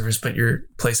great service, but your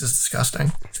place is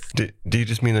disgusting. Do you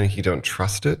just mean that you don't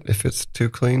trust it if it's too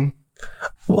clean?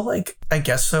 Well, like, I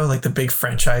guess so. Like the big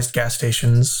franchised gas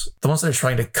stations, the ones that are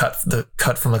trying to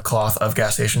cut from the cloth of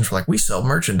gas stations, were like, we sell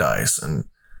merchandise and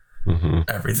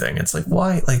everything. It's like,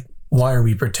 why are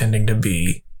we pretending to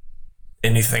be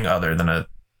anything other than a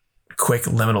quick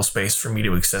liminal space for me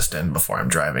to exist in before I'm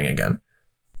driving again?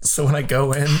 So when I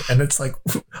go in and it's like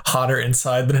hotter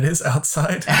inside than it is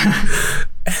outside,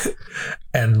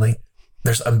 and like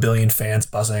there's a billion fans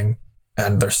buzzing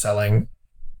and they're selling,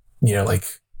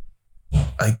 like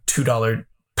 $2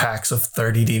 packs of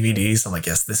 30 DVDs. I'm like,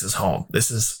 yes, this is home.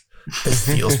 This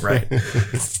feels right.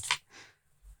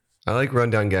 I like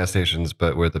rundown gas stations,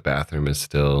 but where the bathroom is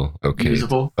still okay.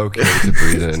 Usable. Okay to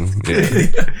breathe in.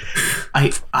 Yeah.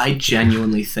 I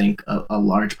genuinely think a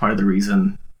large part of the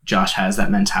reason Josh has that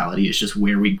mentality is just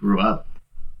where we grew up.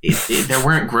 There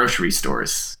weren't grocery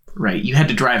stores, right? You had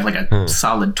to drive like a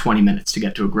solid 20 minutes to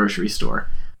get to a grocery store.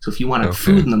 So if you wanted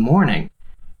food in the morning,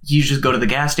 you just go to the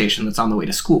gas station that's on the way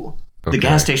to school. The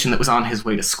gas station that was on his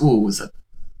way to school was a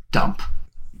dump.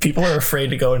 People are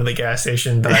afraid to go into the gas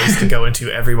station that I used to go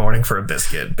into every morning for a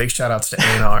biscuit. Big shout outs to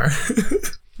A&R.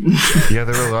 Yeah,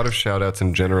 there were a lot of shout outs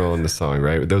in general in the song,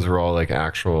 right? Those were all like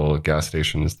actual gas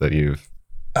stations that you've...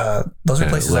 those are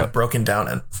places I've broken down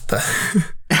in.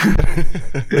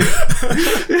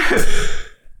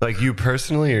 Like you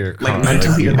personally, or like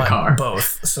mentally in the car?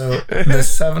 Both. So the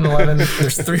 7-Eleven,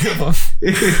 there's 3 of them.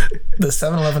 The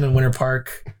 7-Eleven in Winter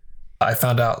Park, I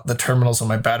found out the terminals on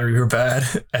my battery were bad,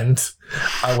 and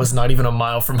I was not even a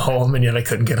mile from home, and yet I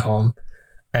couldn't get home.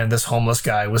 And this homeless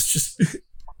guy was just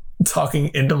talking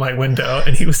into my window,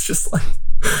 and he was just like,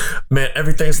 man,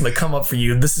 everything's going to come up for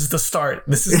you. This is the start.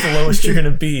 This is the lowest you're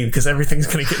going to be, because everything's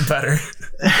going to get better.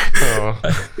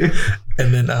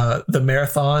 And then the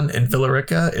marathon in Villa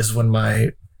Rica is when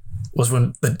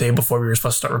the day before we were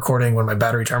supposed to start recording, when my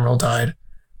battery terminal died.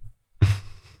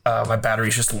 My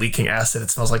battery's just leaking acid. It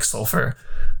smells like sulfur.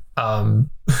 I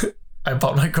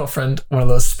bought my girlfriend one of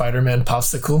those Spider-Man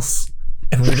popsicles,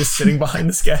 and we were just sitting behind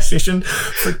this gas station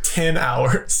for 10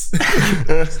 hours.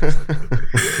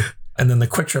 And then the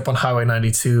quick trip on Highway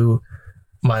 92,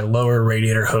 my lower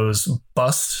radiator hose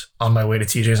bust on my way to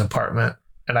TJ's apartment,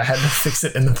 and I had to fix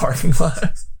it in the parking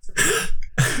lot.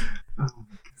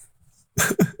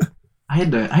 I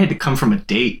had to come from a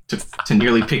date to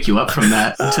nearly pick you up from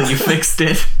that until you fixed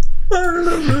it. I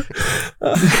remember.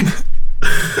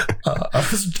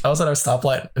 I was at our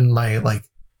stoplight, and my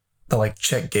the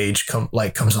check gauge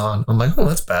comes on. I'm like, oh,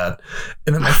 that's bad.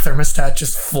 And then my thermostat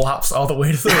just flops all the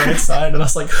way to the right side, and I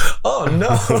was like, oh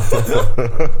no.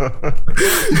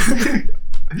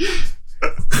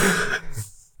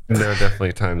 There are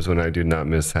definitely times when I do not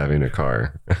miss having a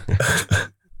car.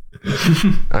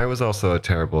 I was also a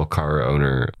terrible car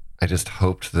owner. I just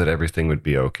hoped that everything would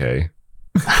be okay.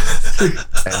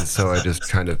 And so I just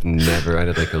kind of never, I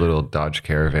had like a little Dodge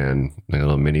Caravan, like a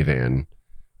little minivan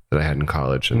that I had in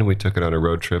college. And we took it on a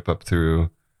road trip up through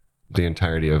the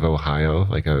entirety of Ohio,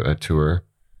 like a tour.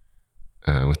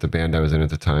 with the band I was in at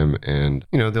the time. And,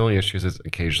 you know, the only issue is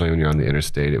occasionally when you're on the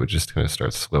interstate, it would just kind of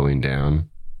start slowing down.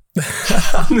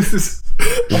 This is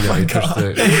You know, you push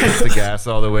the gas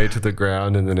all the way to the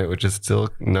ground, and then it would just still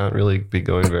not really be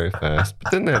going very fast.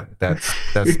 But then that's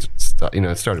you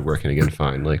know, it started working again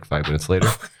fine, like 5 minutes later.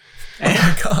 Oh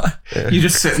my God. You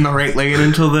just sit in the right lane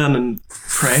until then and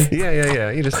pray.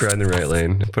 Yeah. You just ride in the right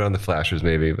lane, put on the flashers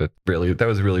maybe, but really, that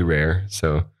was really rare.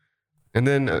 So, and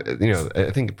then, you know,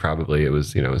 I think probably it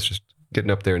was, you know, it's just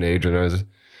getting up there in age. When I was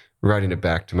riding it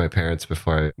back to my parents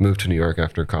before I moved to New York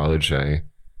after college, I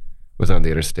was on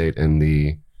the interstate, and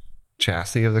the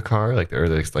chassis of the car, like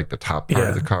the top part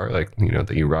of the car, like, you know,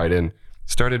 that you ride in,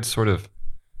 started sort of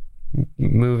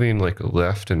moving like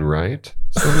left and right,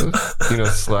 sort of, you know,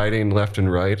 sliding left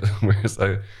and right. Whereas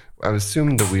I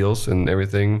assumed the wheels and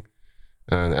everything,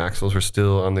 the axles were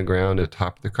still on the ground. The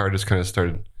top of the car just kind of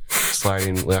started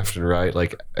sliding left and right,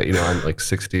 like, you know, I'm like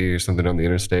 60 or something on the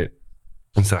interstate.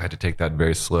 And so I had to take that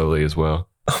very slowly as well.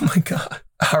 Oh my God.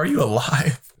 How are you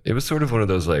alive? It was sort of one of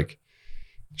those like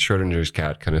Schrodinger's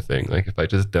cat kind of thing. Like, if I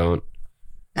just don't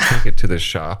take it to the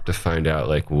shop to find out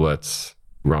like what's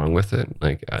wrong with it,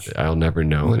 like I'll never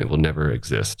know, and it will never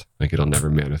exist. Like, it'll never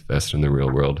manifest in the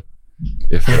real world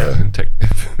if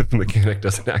if the mechanic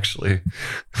doesn't actually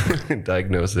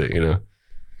diagnose it, you know.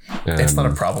 It's not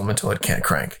a problem until it can't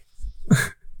crank.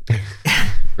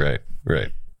 Right.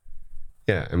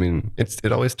 Yeah, I mean,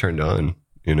 it always turned on,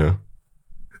 you know.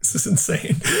 This is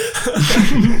insane.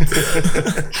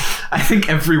 I think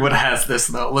everyone has this,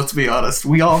 though. Let's be honest.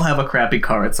 We all have a crappy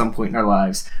car at some point in our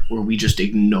lives where we just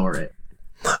ignore it.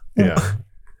 Yeah.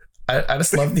 I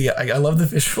just love I love the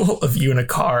visual of you in a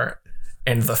car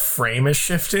and the frame is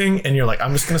shifting and you're like,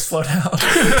 I'm just going to slow down.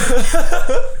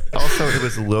 Also, it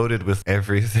was loaded with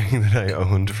everything that I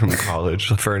owned from college,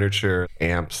 furniture,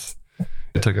 amps.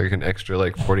 It took like an extra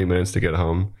like 40 minutes to get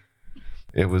home.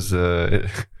 It was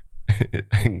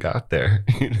I got there,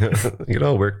 you know. It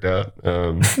all worked out.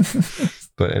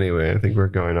 But anyway, I think we're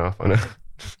going off on a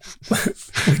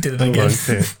we did it again.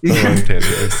 long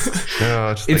tangent.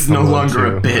 No, it's no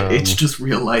longer a bit. It's just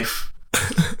real life.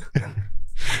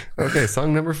 Okay,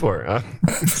 song number 4.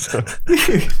 So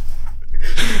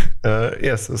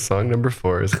song number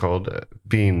 4 is called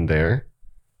Being There.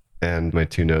 And my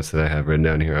 2 notes that I have written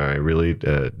down here are, I really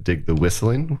dig the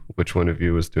whistling. Which one of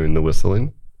you was doing the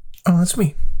whistling? Oh, that's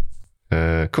me.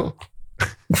 Cool.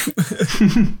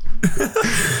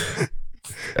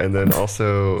 And then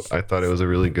also, I thought it was a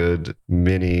really good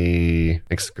mini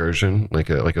excursion, like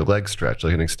a leg stretch,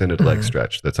 like an extended leg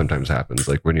stretch that sometimes happens.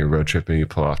 Like when you're road tripping, you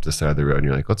pull off to the side of the road and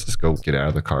you're like, let's just go get out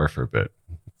of the car for a bit.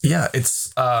 Yeah, it's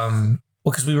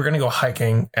because we were going to go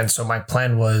hiking. And so my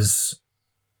plan was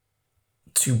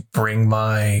to bring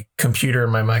my computer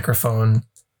and my microphone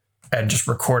and just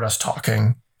record us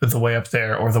talking the way up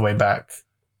there or the way back.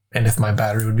 And if my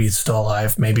battery would be still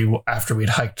alive, maybe after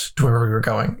we'd hiked to where we were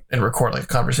going, and record like a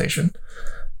conversation.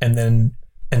 And then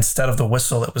instead of the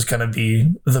whistle, it was going to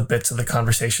be the bits of the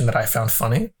conversation that I found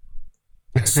funny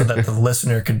so that the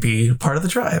listener could be part of the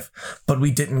drive. But we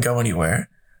didn't go anywhere.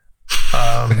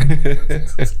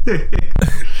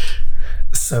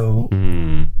 So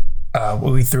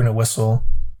we threw in a whistle.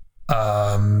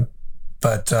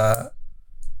 But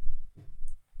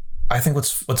I think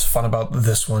what's fun about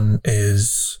this one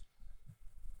is,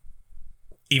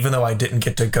 even though I didn't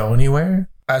get to go anywhere,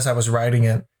 as I was writing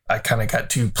it, I kind of got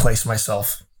to place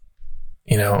myself,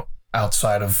 you know,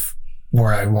 outside of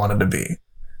where I wanted to be.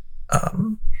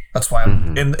 That's why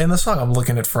I'm in the song, I'm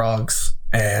looking at frogs,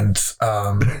 and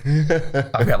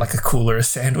I've got like a cooler of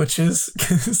sandwiches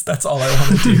because that's all I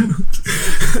want to do.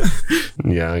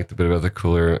 Yeah, I like the bit about the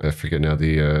cooler. I forget now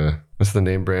what's the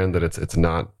name brand that it's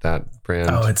not that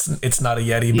brand. Oh, it's not a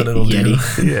Yeti, but it'll do.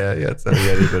 Yeah, it's not a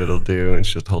Yeti, but it'll do.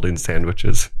 It's just holding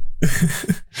sandwiches.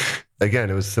 Again,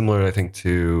 it was similar, I think,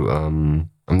 to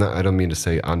I don't mean to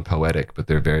say unpoetic, but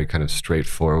they're very kind of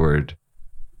straightforward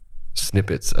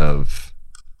snippets of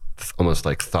almost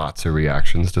like thoughts or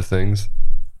reactions to things.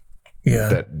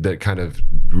 Yeah. That kind of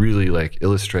really like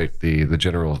illustrate the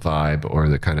general vibe or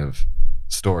the kind of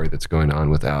story that's going on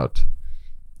without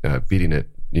beating it,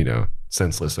 you know,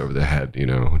 senseless over the head, you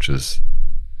know, which is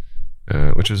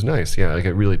nice. Yeah, like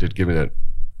it really did give me that.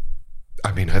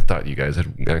 I mean, I thought you guys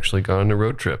had actually gone on a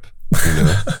road trip. You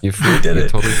know, you totally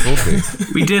fooled me.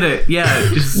 We did it. Yeah,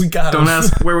 just we got don't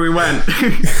ask where we went.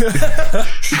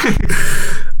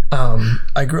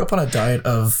 I grew up on a diet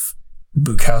of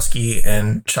Bukowski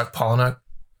and Chuck Palahniuk,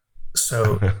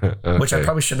 so Okay. which I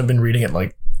probably shouldn't have been reading at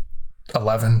like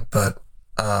 11, but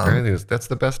I think that's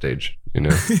the best age, you know.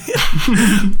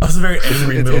 I was a very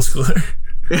angry middle schooler.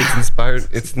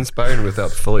 It's inspiring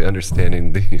without fully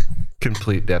understanding the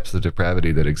complete depths of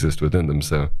depravity that exist within them.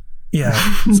 So yeah,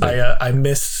 I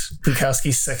missed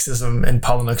Bukowski's sexism and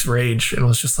Polynuk's rage, and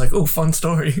was just like, oh, fun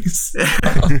stories.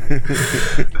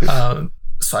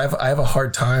 So I have a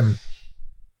hard time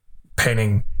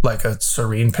painting like a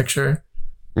serene picture.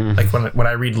 Like when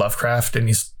I read Lovecraft and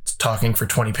he's talking for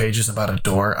 20 pages about a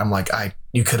door, I'm like,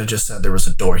 you could have just said there was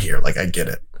a door here. Like, I get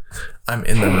it. I'm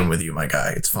in the room with you, my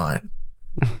guy. It's fine.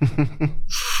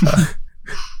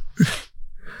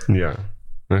 Yeah.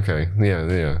 Okay.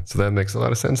 Yeah. So that makes a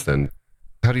lot of sense then.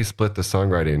 How do you split the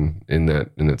songwriting in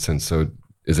that sense? So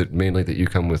is it mainly that you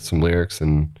come with some lyrics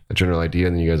and a general idea,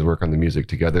 and then you guys work on the music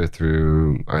together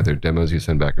through either demos you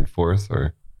send back and forth,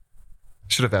 or?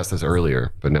 Should have asked this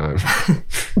earlier, but now I'm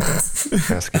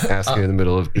asking in the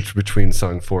middle of between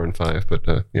song 4 and 5.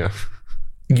 But yeah.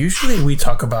 Usually we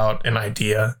talk about an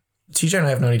idea. TJ and I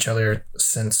have known each other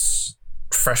since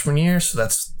freshman year, so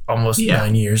that's almost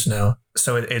 9 years now.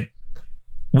 So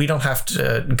we don't have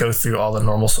to go through all the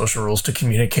normal social rules to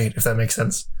communicate, if that makes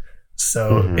sense.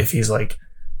 So if he's like,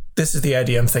 this is the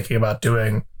idea I'm thinking about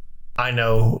doing, I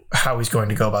know how he's going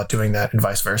to go about doing that, and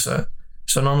vice versa.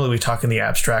 So normally we talk in the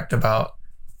abstract about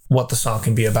what the song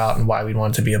can be about and why we'd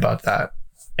want it to be about that.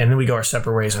 And then we go our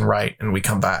separate ways and write, and we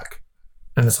come back.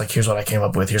 And it's like, here's what I came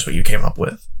up with. Here's what you came up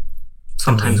with.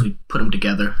 Sometimes we put them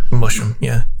together. Mush them,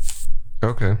 yeah.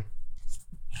 Okay.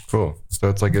 Cool. So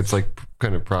it's like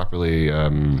kind of properly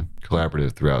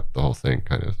collaborative throughout the whole thing,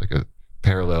 kind of like a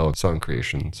parallel song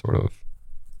creation, sort of.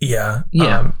 Yeah.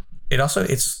 Yeah.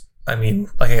 I mean,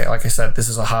 like I said, this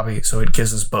is a hobby, so it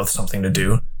gives us both something to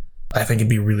do. I think it'd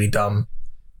be really dumb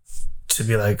to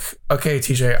be like, okay,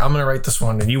 TJ, I'm going to write this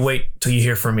one and you wait till you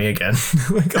hear from me again.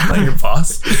 Like, I'm not your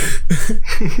boss.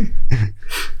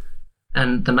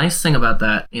 And the nice thing about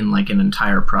that in like an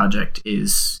entire project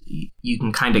is you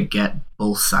can kind of get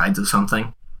both sides of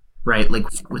something, right? Like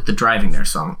with the Driving There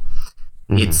song,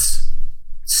 it's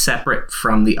separate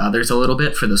from the others a little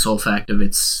bit for the sole fact of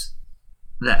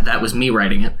that was me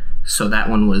writing it. So that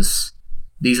one was,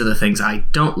 these are the things I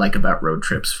don't like about road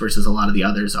trips, versus a lot of the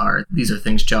others are, these are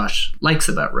things Josh likes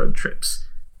about road trips.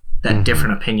 That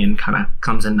different opinion kind of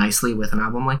comes in nicely with an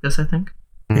album like this, I think.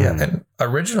 Yeah, and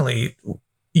originally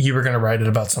you were going to write it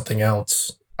about something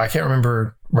else. I can't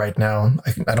remember right now.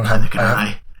 I don't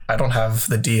have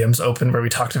the DMs open where we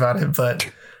talked about it, but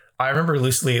I remember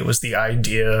loosely it was the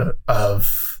idea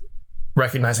of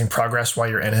recognizing progress while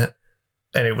you're in it.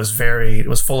 And it was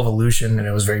full of illusion, and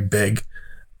it was very big.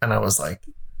 And I was like,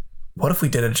 what if we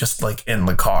did it just like in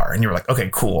the car? And you were like, okay,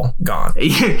 cool, gone.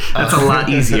 That's a lot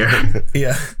easier.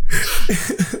 Yeah.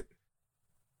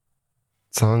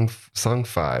 Song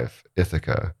 5,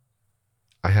 Ithaca.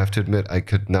 I have to admit, I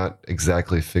could not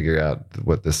exactly figure out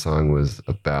what this song was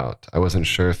about. I wasn't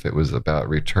sure if it was about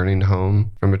returning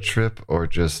home from a trip or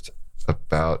just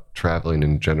about traveling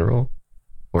in general,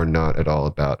 or not at all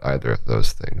about either of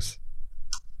those things.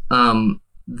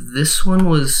 This one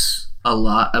was a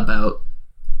lot about,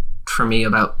 for me,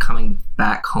 about coming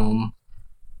back home,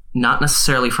 not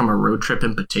necessarily from a road trip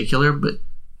in particular, but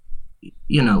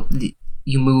you know,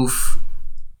 you move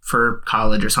for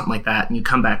college or something like that, and you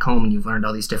come back home and you've learned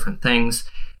all these different things,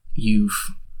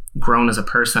 you've grown as a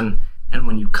person, and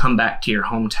when you come back to your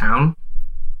hometown,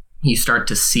 you start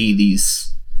to see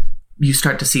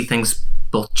things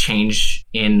both change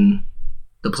in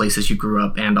the places you grew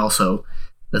up, and also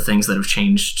the things that have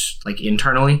changed like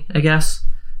internally, I guess.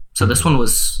 So this one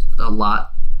was a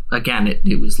lot, again,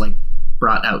 it was like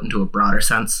brought out into a broader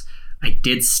sense. I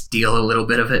did steal a little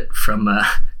bit of it from a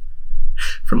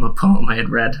poem I had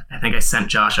read. I think I sent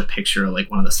Josh a picture of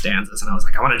like one of the stanzas, and I was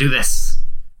like, I want to do this.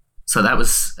 So that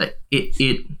was, it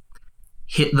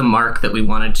hit the mark that we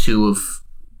wanted to of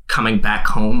coming back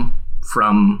home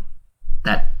from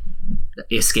that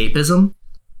escapism,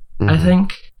 I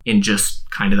think, in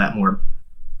just kind of that more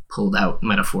pulled out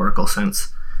metaphorical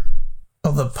sense.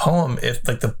 Well, the poem,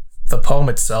 the poem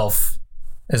itself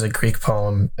is a Greek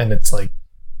poem, and it's like,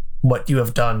 what you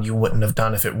have done, you wouldn't have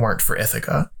done if it weren't for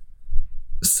Ithaca.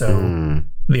 So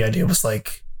the idea was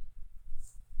like,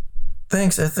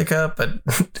 thanks, Ithaca, but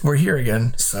we're here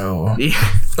again. So yeah.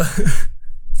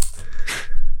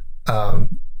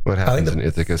 What happens in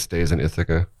Ithaca stays in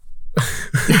Ithaca.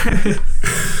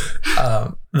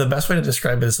 The best way to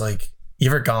describe it is like, you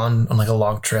ever gone on like a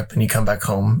long trip and you come back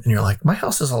home and you're like, my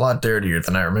house is a lot dirtier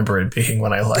than I remember it being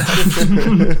when I left.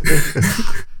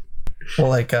 Well,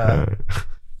 like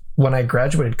when I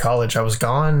graduated college, I was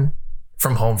gone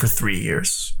from home for 3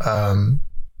 years. So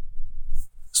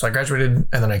I graduated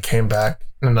and then I came back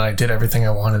and then I did everything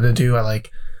I wanted to do. I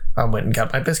like I went and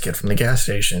got my biscuit from the gas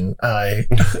station. I,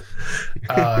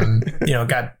 I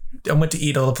went to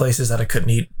eat all the places that I couldn't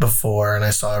eat before, and I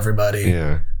saw everybody.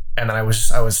 Yeah. And then I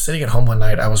was sitting at home one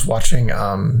night. I was watching.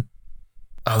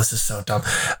 Oh, this is so dumb.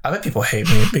 I bet people hate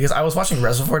me because I was watching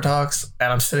Reservoir Dogs,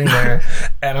 and I'm sitting there,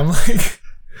 and I'm like,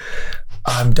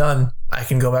 I'm done. I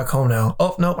can go back home now.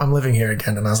 Oh no, I'm living here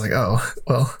again. And I was like, oh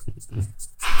well,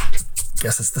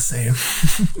 guess it's the same.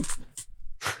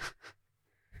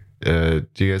 Do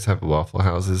you guys have Waffle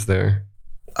Houses there?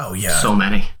 Oh yeah, So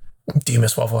many. Do you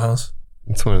miss Waffle House?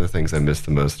 It's one of the things I miss the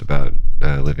most about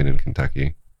living in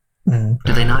Kentucky. Do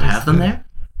they not have them there?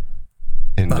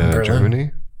 In Berlin.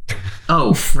 Germany?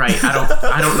 Oh, right.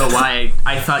 I don't know why.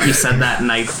 I thought you said that,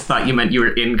 and I thought you meant you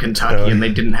were in Kentucky and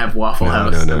they didn't have Waffle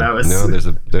House. No. And I was... No, there's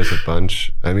a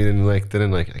bunch. I mean, I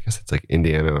guess it's like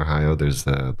Indiana, Ohio. There's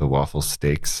the Waffle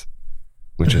Steaks,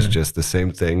 which is just the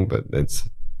same thing, but it's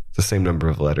the same number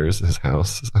of letters as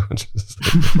house. Which is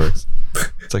it works.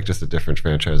 It's like just a different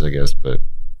franchise, I guess, but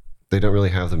they don't really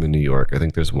have them in New York. I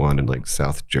think there's one in like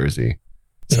South Jersey.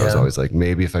 So I was always like,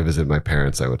 maybe if I visit my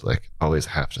parents, I would like always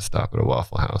have to stop at a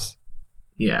Waffle House.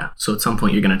 Yeah. So at some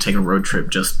point you're going to take a road trip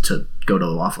just to go to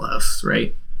the Waffle House,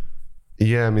 right?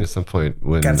 Yeah. I mean, at some point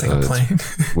when, Gotta take a plane.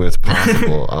 when it's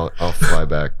possible, I'll fly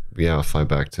back. Yeah. I'll fly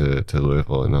back to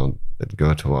Louisville, and I'll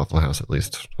go to Waffle House at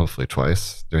least, hopefully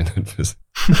twice during that visit.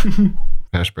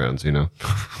 Hash browns,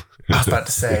 I was about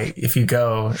to say, if you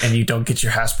go and you don't get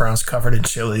your hash browns covered in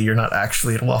chili, you're not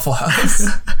actually at Waffle House.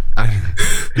 I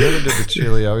never did the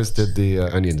chili. I always did the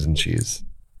onions and cheese.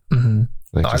 Mm-hmm.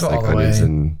 Like just like onions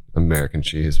and American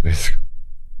cheese, basically.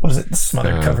 What is it?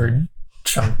 Smothered, covered,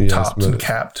 chunk, topped, and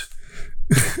capped.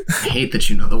 I hate that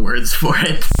you know the words for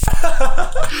it.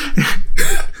 I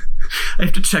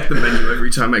have to check the menu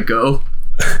every time I go.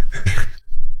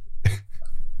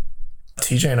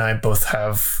 TJ and I both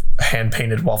have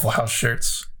hand-painted Waffle House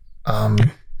shirts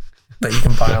that you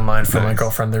can buy online from my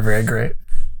girlfriend. They're very great.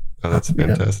 Oh, that's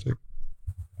fantastic.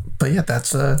 But yeah,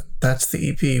 that's the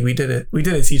EP. We did it. We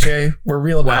did it, TJ. We're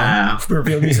real now. Wow. We're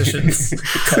real musicians.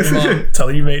 Call your mom. Tell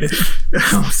her you made it.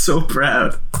 I'm so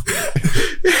proud.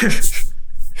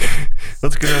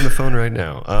 Let's get her on the phone right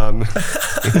now.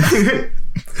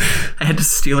 I had to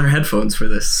steal her headphones for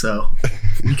this, so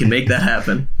we can make that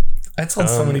happen. I told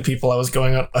so many people I was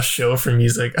going on a show for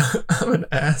music. I'm an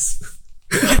ass.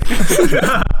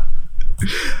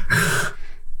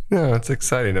 No, it's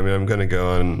exciting. I mean, I'm going to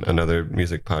go on another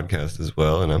music podcast as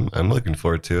well, and I'm looking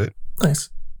forward to it. Nice.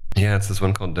 Yeah, it's this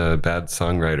one called Bad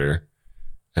Songwriter.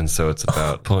 And so it's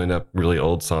about pulling up really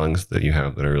old songs that you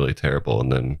have that are really terrible,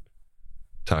 and then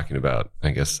talking about,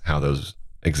 I guess, how those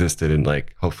existed and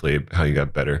like hopefully how you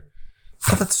got better.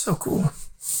 Oh, that's so cool.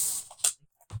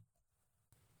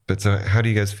 But so how do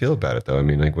you guys feel about it though? I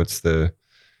mean, like what's the,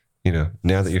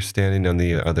 now that you're standing on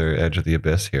the other edge of the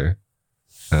abyss here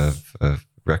of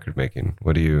record making,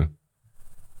 what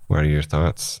are your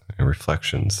thoughts and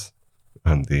reflections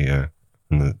on the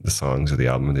songs of the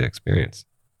album and the experience?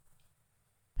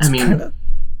 I mean,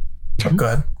 go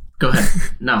ahead. Go ahead.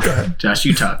 No, go ahead. Josh,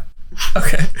 you talk.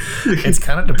 Okay. It's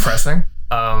kind of depressing.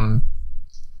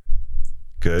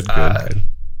 Good.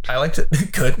 I like to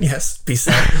good. Yes. Be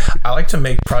sad. I like to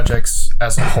make projects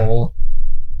as a whole.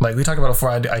 Like we talked about before,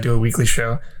 I do a weekly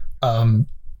show. And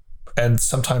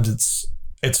sometimes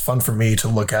it's fun for me to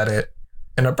look at it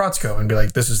in a broad scope and be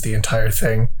like, this is the entire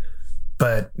thing.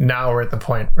 But now we're at the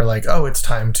point where like, oh, it's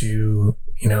time to,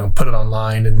 put it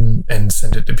online and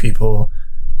send it to people.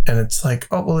 And it's like,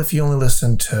 oh, well, if you only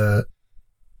listen to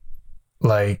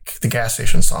like the gas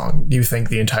station song, you think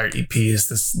the entire EP is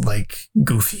this like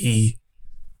goofy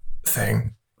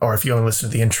thing. Or if you only listen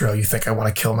to the intro, you think I want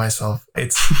to kill myself.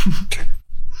 It's,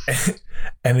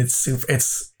 and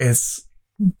it's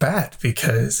bad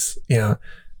because,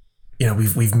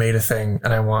 we've made a thing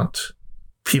and I want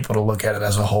people to look at it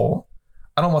as a whole.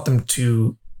 I don't want them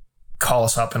to call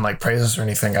us up and like praise us or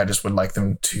anything. I just would like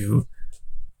them to,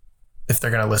 if they're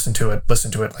going to listen to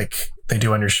it like they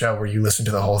do on your show where you listen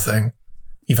to the whole thing.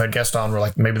 You've had guests on where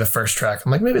like maybe the first track,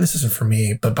 I'm like, maybe this isn't for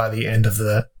me. But by the end of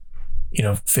the,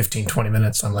 15, 20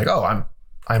 minutes, I'm like, oh,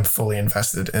 I'm fully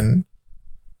invested in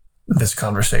this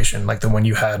conversation. Like the one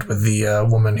you had with the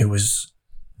woman who was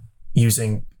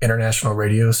using international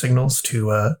radio signals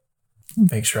to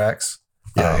make tracks.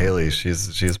 Yeah, Haley,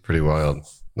 she's pretty wild.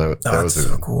 That was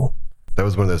so cool. That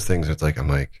was one of those things where it's like, I'm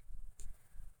like,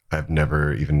 I've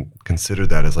never even considered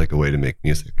that as like a way to make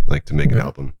music, like to make an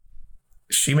album.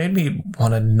 She made me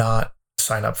want to not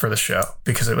sign up for the show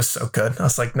because it was so good. I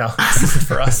was like, no, this isn't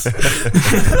for us.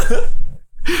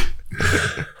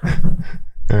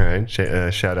 All right.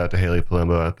 Shout out to Haley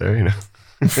Palumbo out there,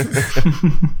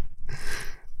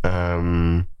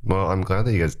 Well, I'm glad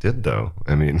that you guys did, though.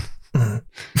 I mean,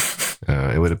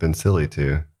 it would have been silly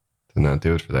to not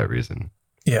do it for that reason.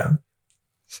 Yeah.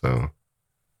 So,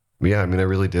 yeah, I mean, I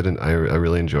really didn't. I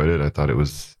really enjoyed it. I thought it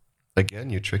was, again,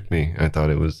 you tricked me. I thought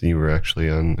you were actually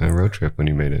on a road trip when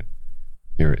you made it.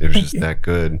 It was just that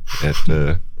good at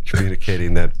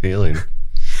communicating that feeling.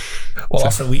 Well,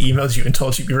 also, we emailed you and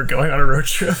told you we were going on a road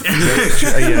trip. Yeah, it's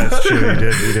true.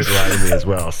 You did lie to me as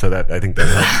well. So I think that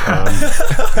helps.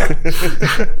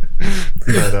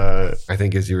 But I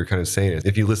think, as you were kind of saying,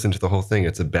 if you listen to the whole thing,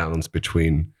 it's a balance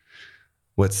between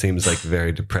what seems like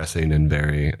very depressing and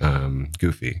very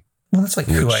goofy. Well, that's like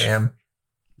who I am.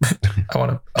 I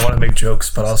want to make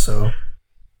jokes, but also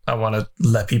I want to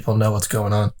let people know what's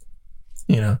going on.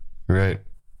 You know. Right.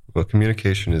 Well,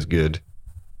 communication is good.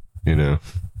 You know.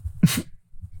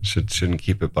 Shouldn't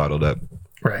keep it bottled up.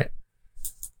 Right.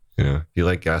 Yeah. If you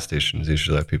like gas stations, you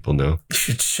should let people know. You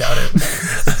should shout it.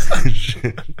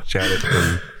 Shout it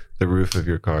from the roof of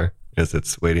your car as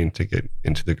it's waiting to get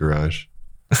into the garage.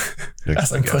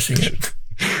 As I'm pushing it.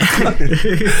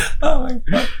 Oh my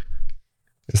God.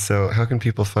 So how can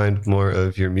people find more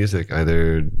of your music?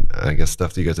 Either, I guess,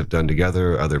 stuff that you guys have done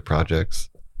together or other projects?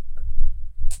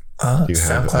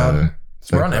 SoundCloud.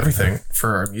 We're on everything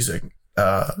for our music.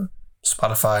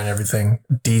 Spotify and everything,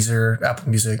 Deezer, Apple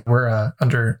Music. We're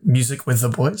under Music with the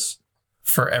Boys.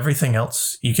 For everything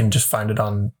else, you can just find it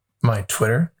on my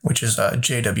Twitter, which is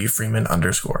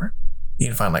JWFreeman_. You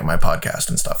can find like my podcast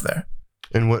and stuff there.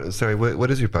 And what is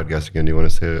your podcast again? Do you want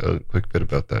to say a quick bit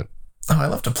about that? Oh, I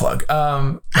love to plug.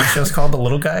 My show's called The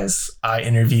Little Guys. I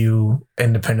interview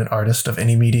independent artists of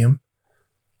any medium.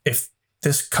 If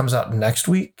this comes out next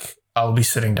week, I'll be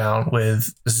sitting down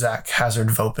with Zach Hazard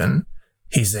Vopin.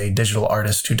 He's a digital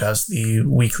artist who does the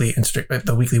weekly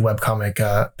webcomic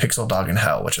Pixel Dog in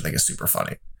Hell, which I think is super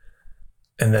funny.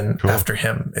 And then after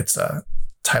him, it's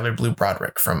Tyler Blue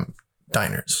Broderick from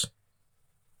Diners.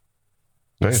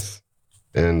 Nice.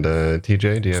 And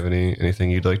TJ, do you have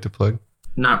anything you'd like to plug?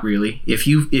 Not really. If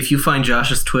you find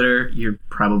Josh's Twitter, you're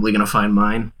probably going to find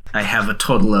mine. I have a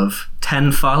total of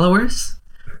 10 followers.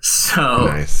 So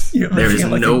nice. There is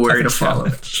nowhere to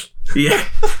follow. Yeah.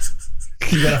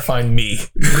 You gotta find me.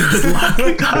 Good luck.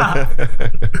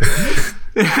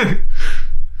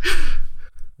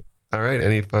 All right.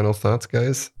 Any final thoughts,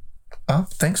 guys?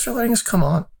 Thanks for letting us come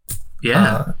on.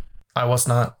 Yeah. I was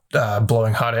not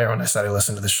blowing hot air when I said I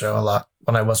listened to the show a lot.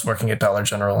 When I was working at Dollar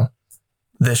General,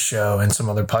 this show and some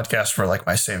other podcasts were like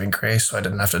my saving grace, so I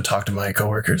didn't have to talk to my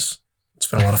coworkers. It's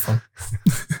been a lot of fun.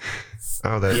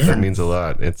 Oh, that means a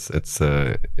lot. It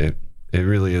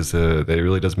really is it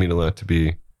really does mean a lot to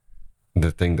be the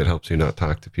thing that helps you not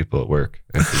talk to people at work.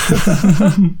 I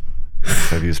think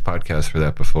I've used podcasts for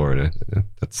that before, and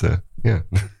that's good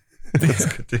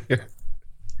to hear.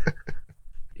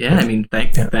 Yeah, I mean,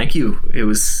 thank you. It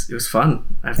was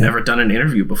fun. I've never done an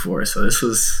interview before, so this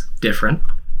was different.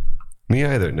 Me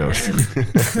either. No. I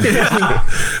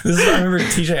remember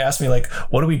TJ asked me like,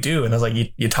 "What do we do?" And I was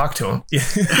like, "You talk to him."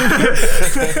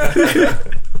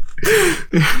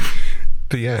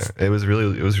 But yeah, it was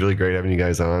really great having you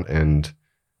guys on. And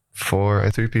for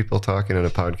 3 people talking on a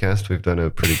podcast, we've done a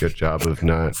pretty good job of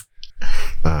not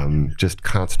just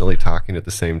constantly talking at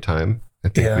the same time. I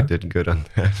think we did good on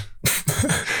that.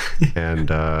 And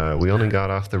we only got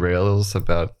off the rails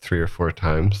about 3 or 4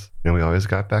 times, and we always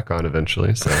got back on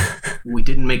eventually. So we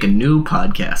didn't make a new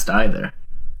podcast either.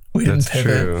 That's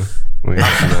true. We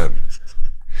have not.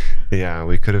 Yeah,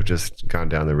 we could have just gone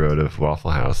down the road of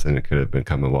Waffle House, and it could have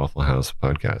become a Waffle House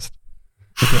podcast,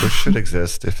 which should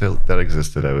exist. If that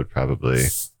existed,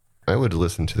 I would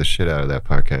listen to the shit out of that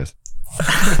podcast.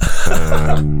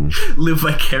 Live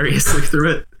vicariously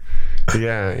through it.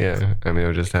 Yeah. I mean, I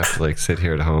would just have to like sit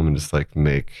here at home and just like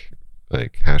make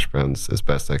like hash browns as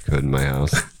best I could in my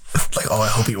house. Like, I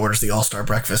hope he orders the all-star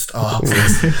breakfast. Oh,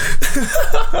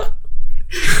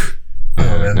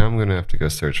 now I'm gonna have to go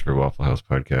search for Waffle House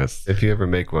podcasts. If you ever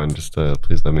make one, just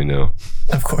please let me know.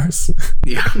 Of course.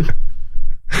 Yeah.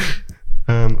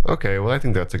 Okay. Well, I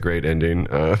think that's a great ending.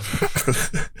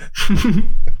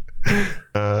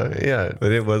 Yeah,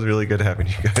 but it was really good having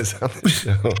you guys on the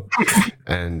show.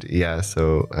 And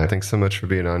so thanks so much for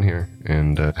being on here,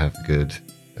 and have a good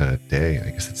day.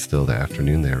 I guess it's still the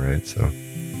afternoon there, right? So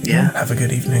yeah, have a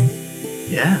good evening.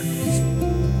 Yeah.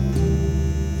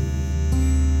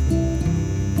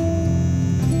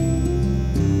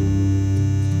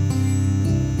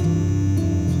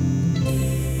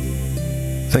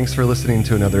 Thanks for listening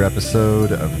to another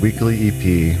episode of Weekly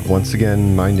EP. Once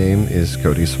again, my name is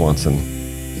Cody Swanson.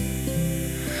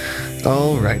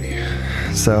 Alrighty,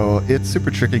 So it's super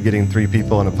tricky getting 3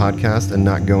 people on a podcast and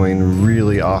not going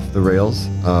really off the rails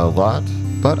a lot,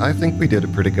 but I think we did a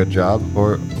pretty good job,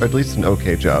 or at least an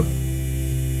okay job.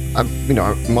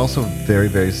 I'm also very,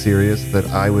 very serious that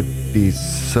I would be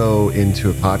so into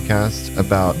a podcast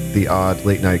about the odd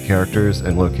late night characters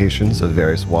and locations of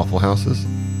various Waffle Houses.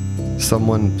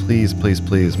 Someone please, please,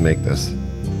 please make this.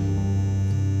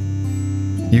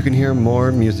 You can hear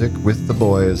more music with the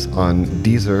boys on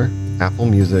Deezer, Apple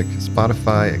Music,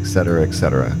 Spotify, etc.,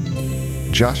 etc.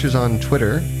 Josh is on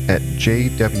Twitter at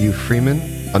JWFreeman_.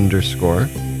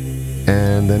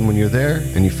 And then when you're there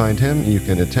and you find him, you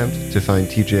can attempt to find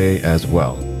TJ as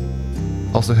well.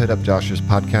 Also hit up Josh's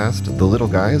podcast, The Little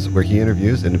Guys, where he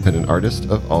interviews independent artists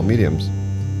of all mediums.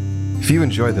 If you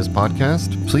enjoy this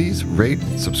podcast, please rate,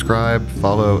 subscribe,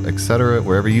 follow, etc.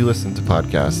 wherever you listen to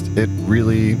podcasts. It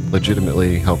really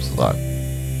legitimately helps a lot.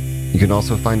 You can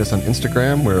also find us on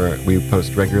Instagram, where we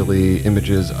post regularly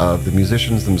images of the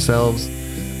musicians themselves,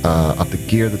 of the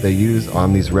gear that they use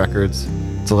on these records.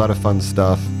 It's a lot of fun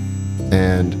stuff.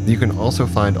 And you can also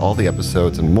find all the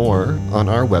episodes and more on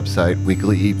our website,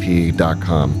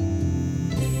 weeklyep.com.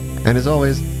 And as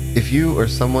always, if you or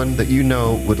someone that you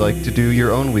know would like to do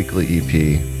your own weekly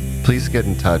EP, please get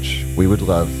in touch. We would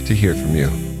love to hear from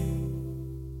you.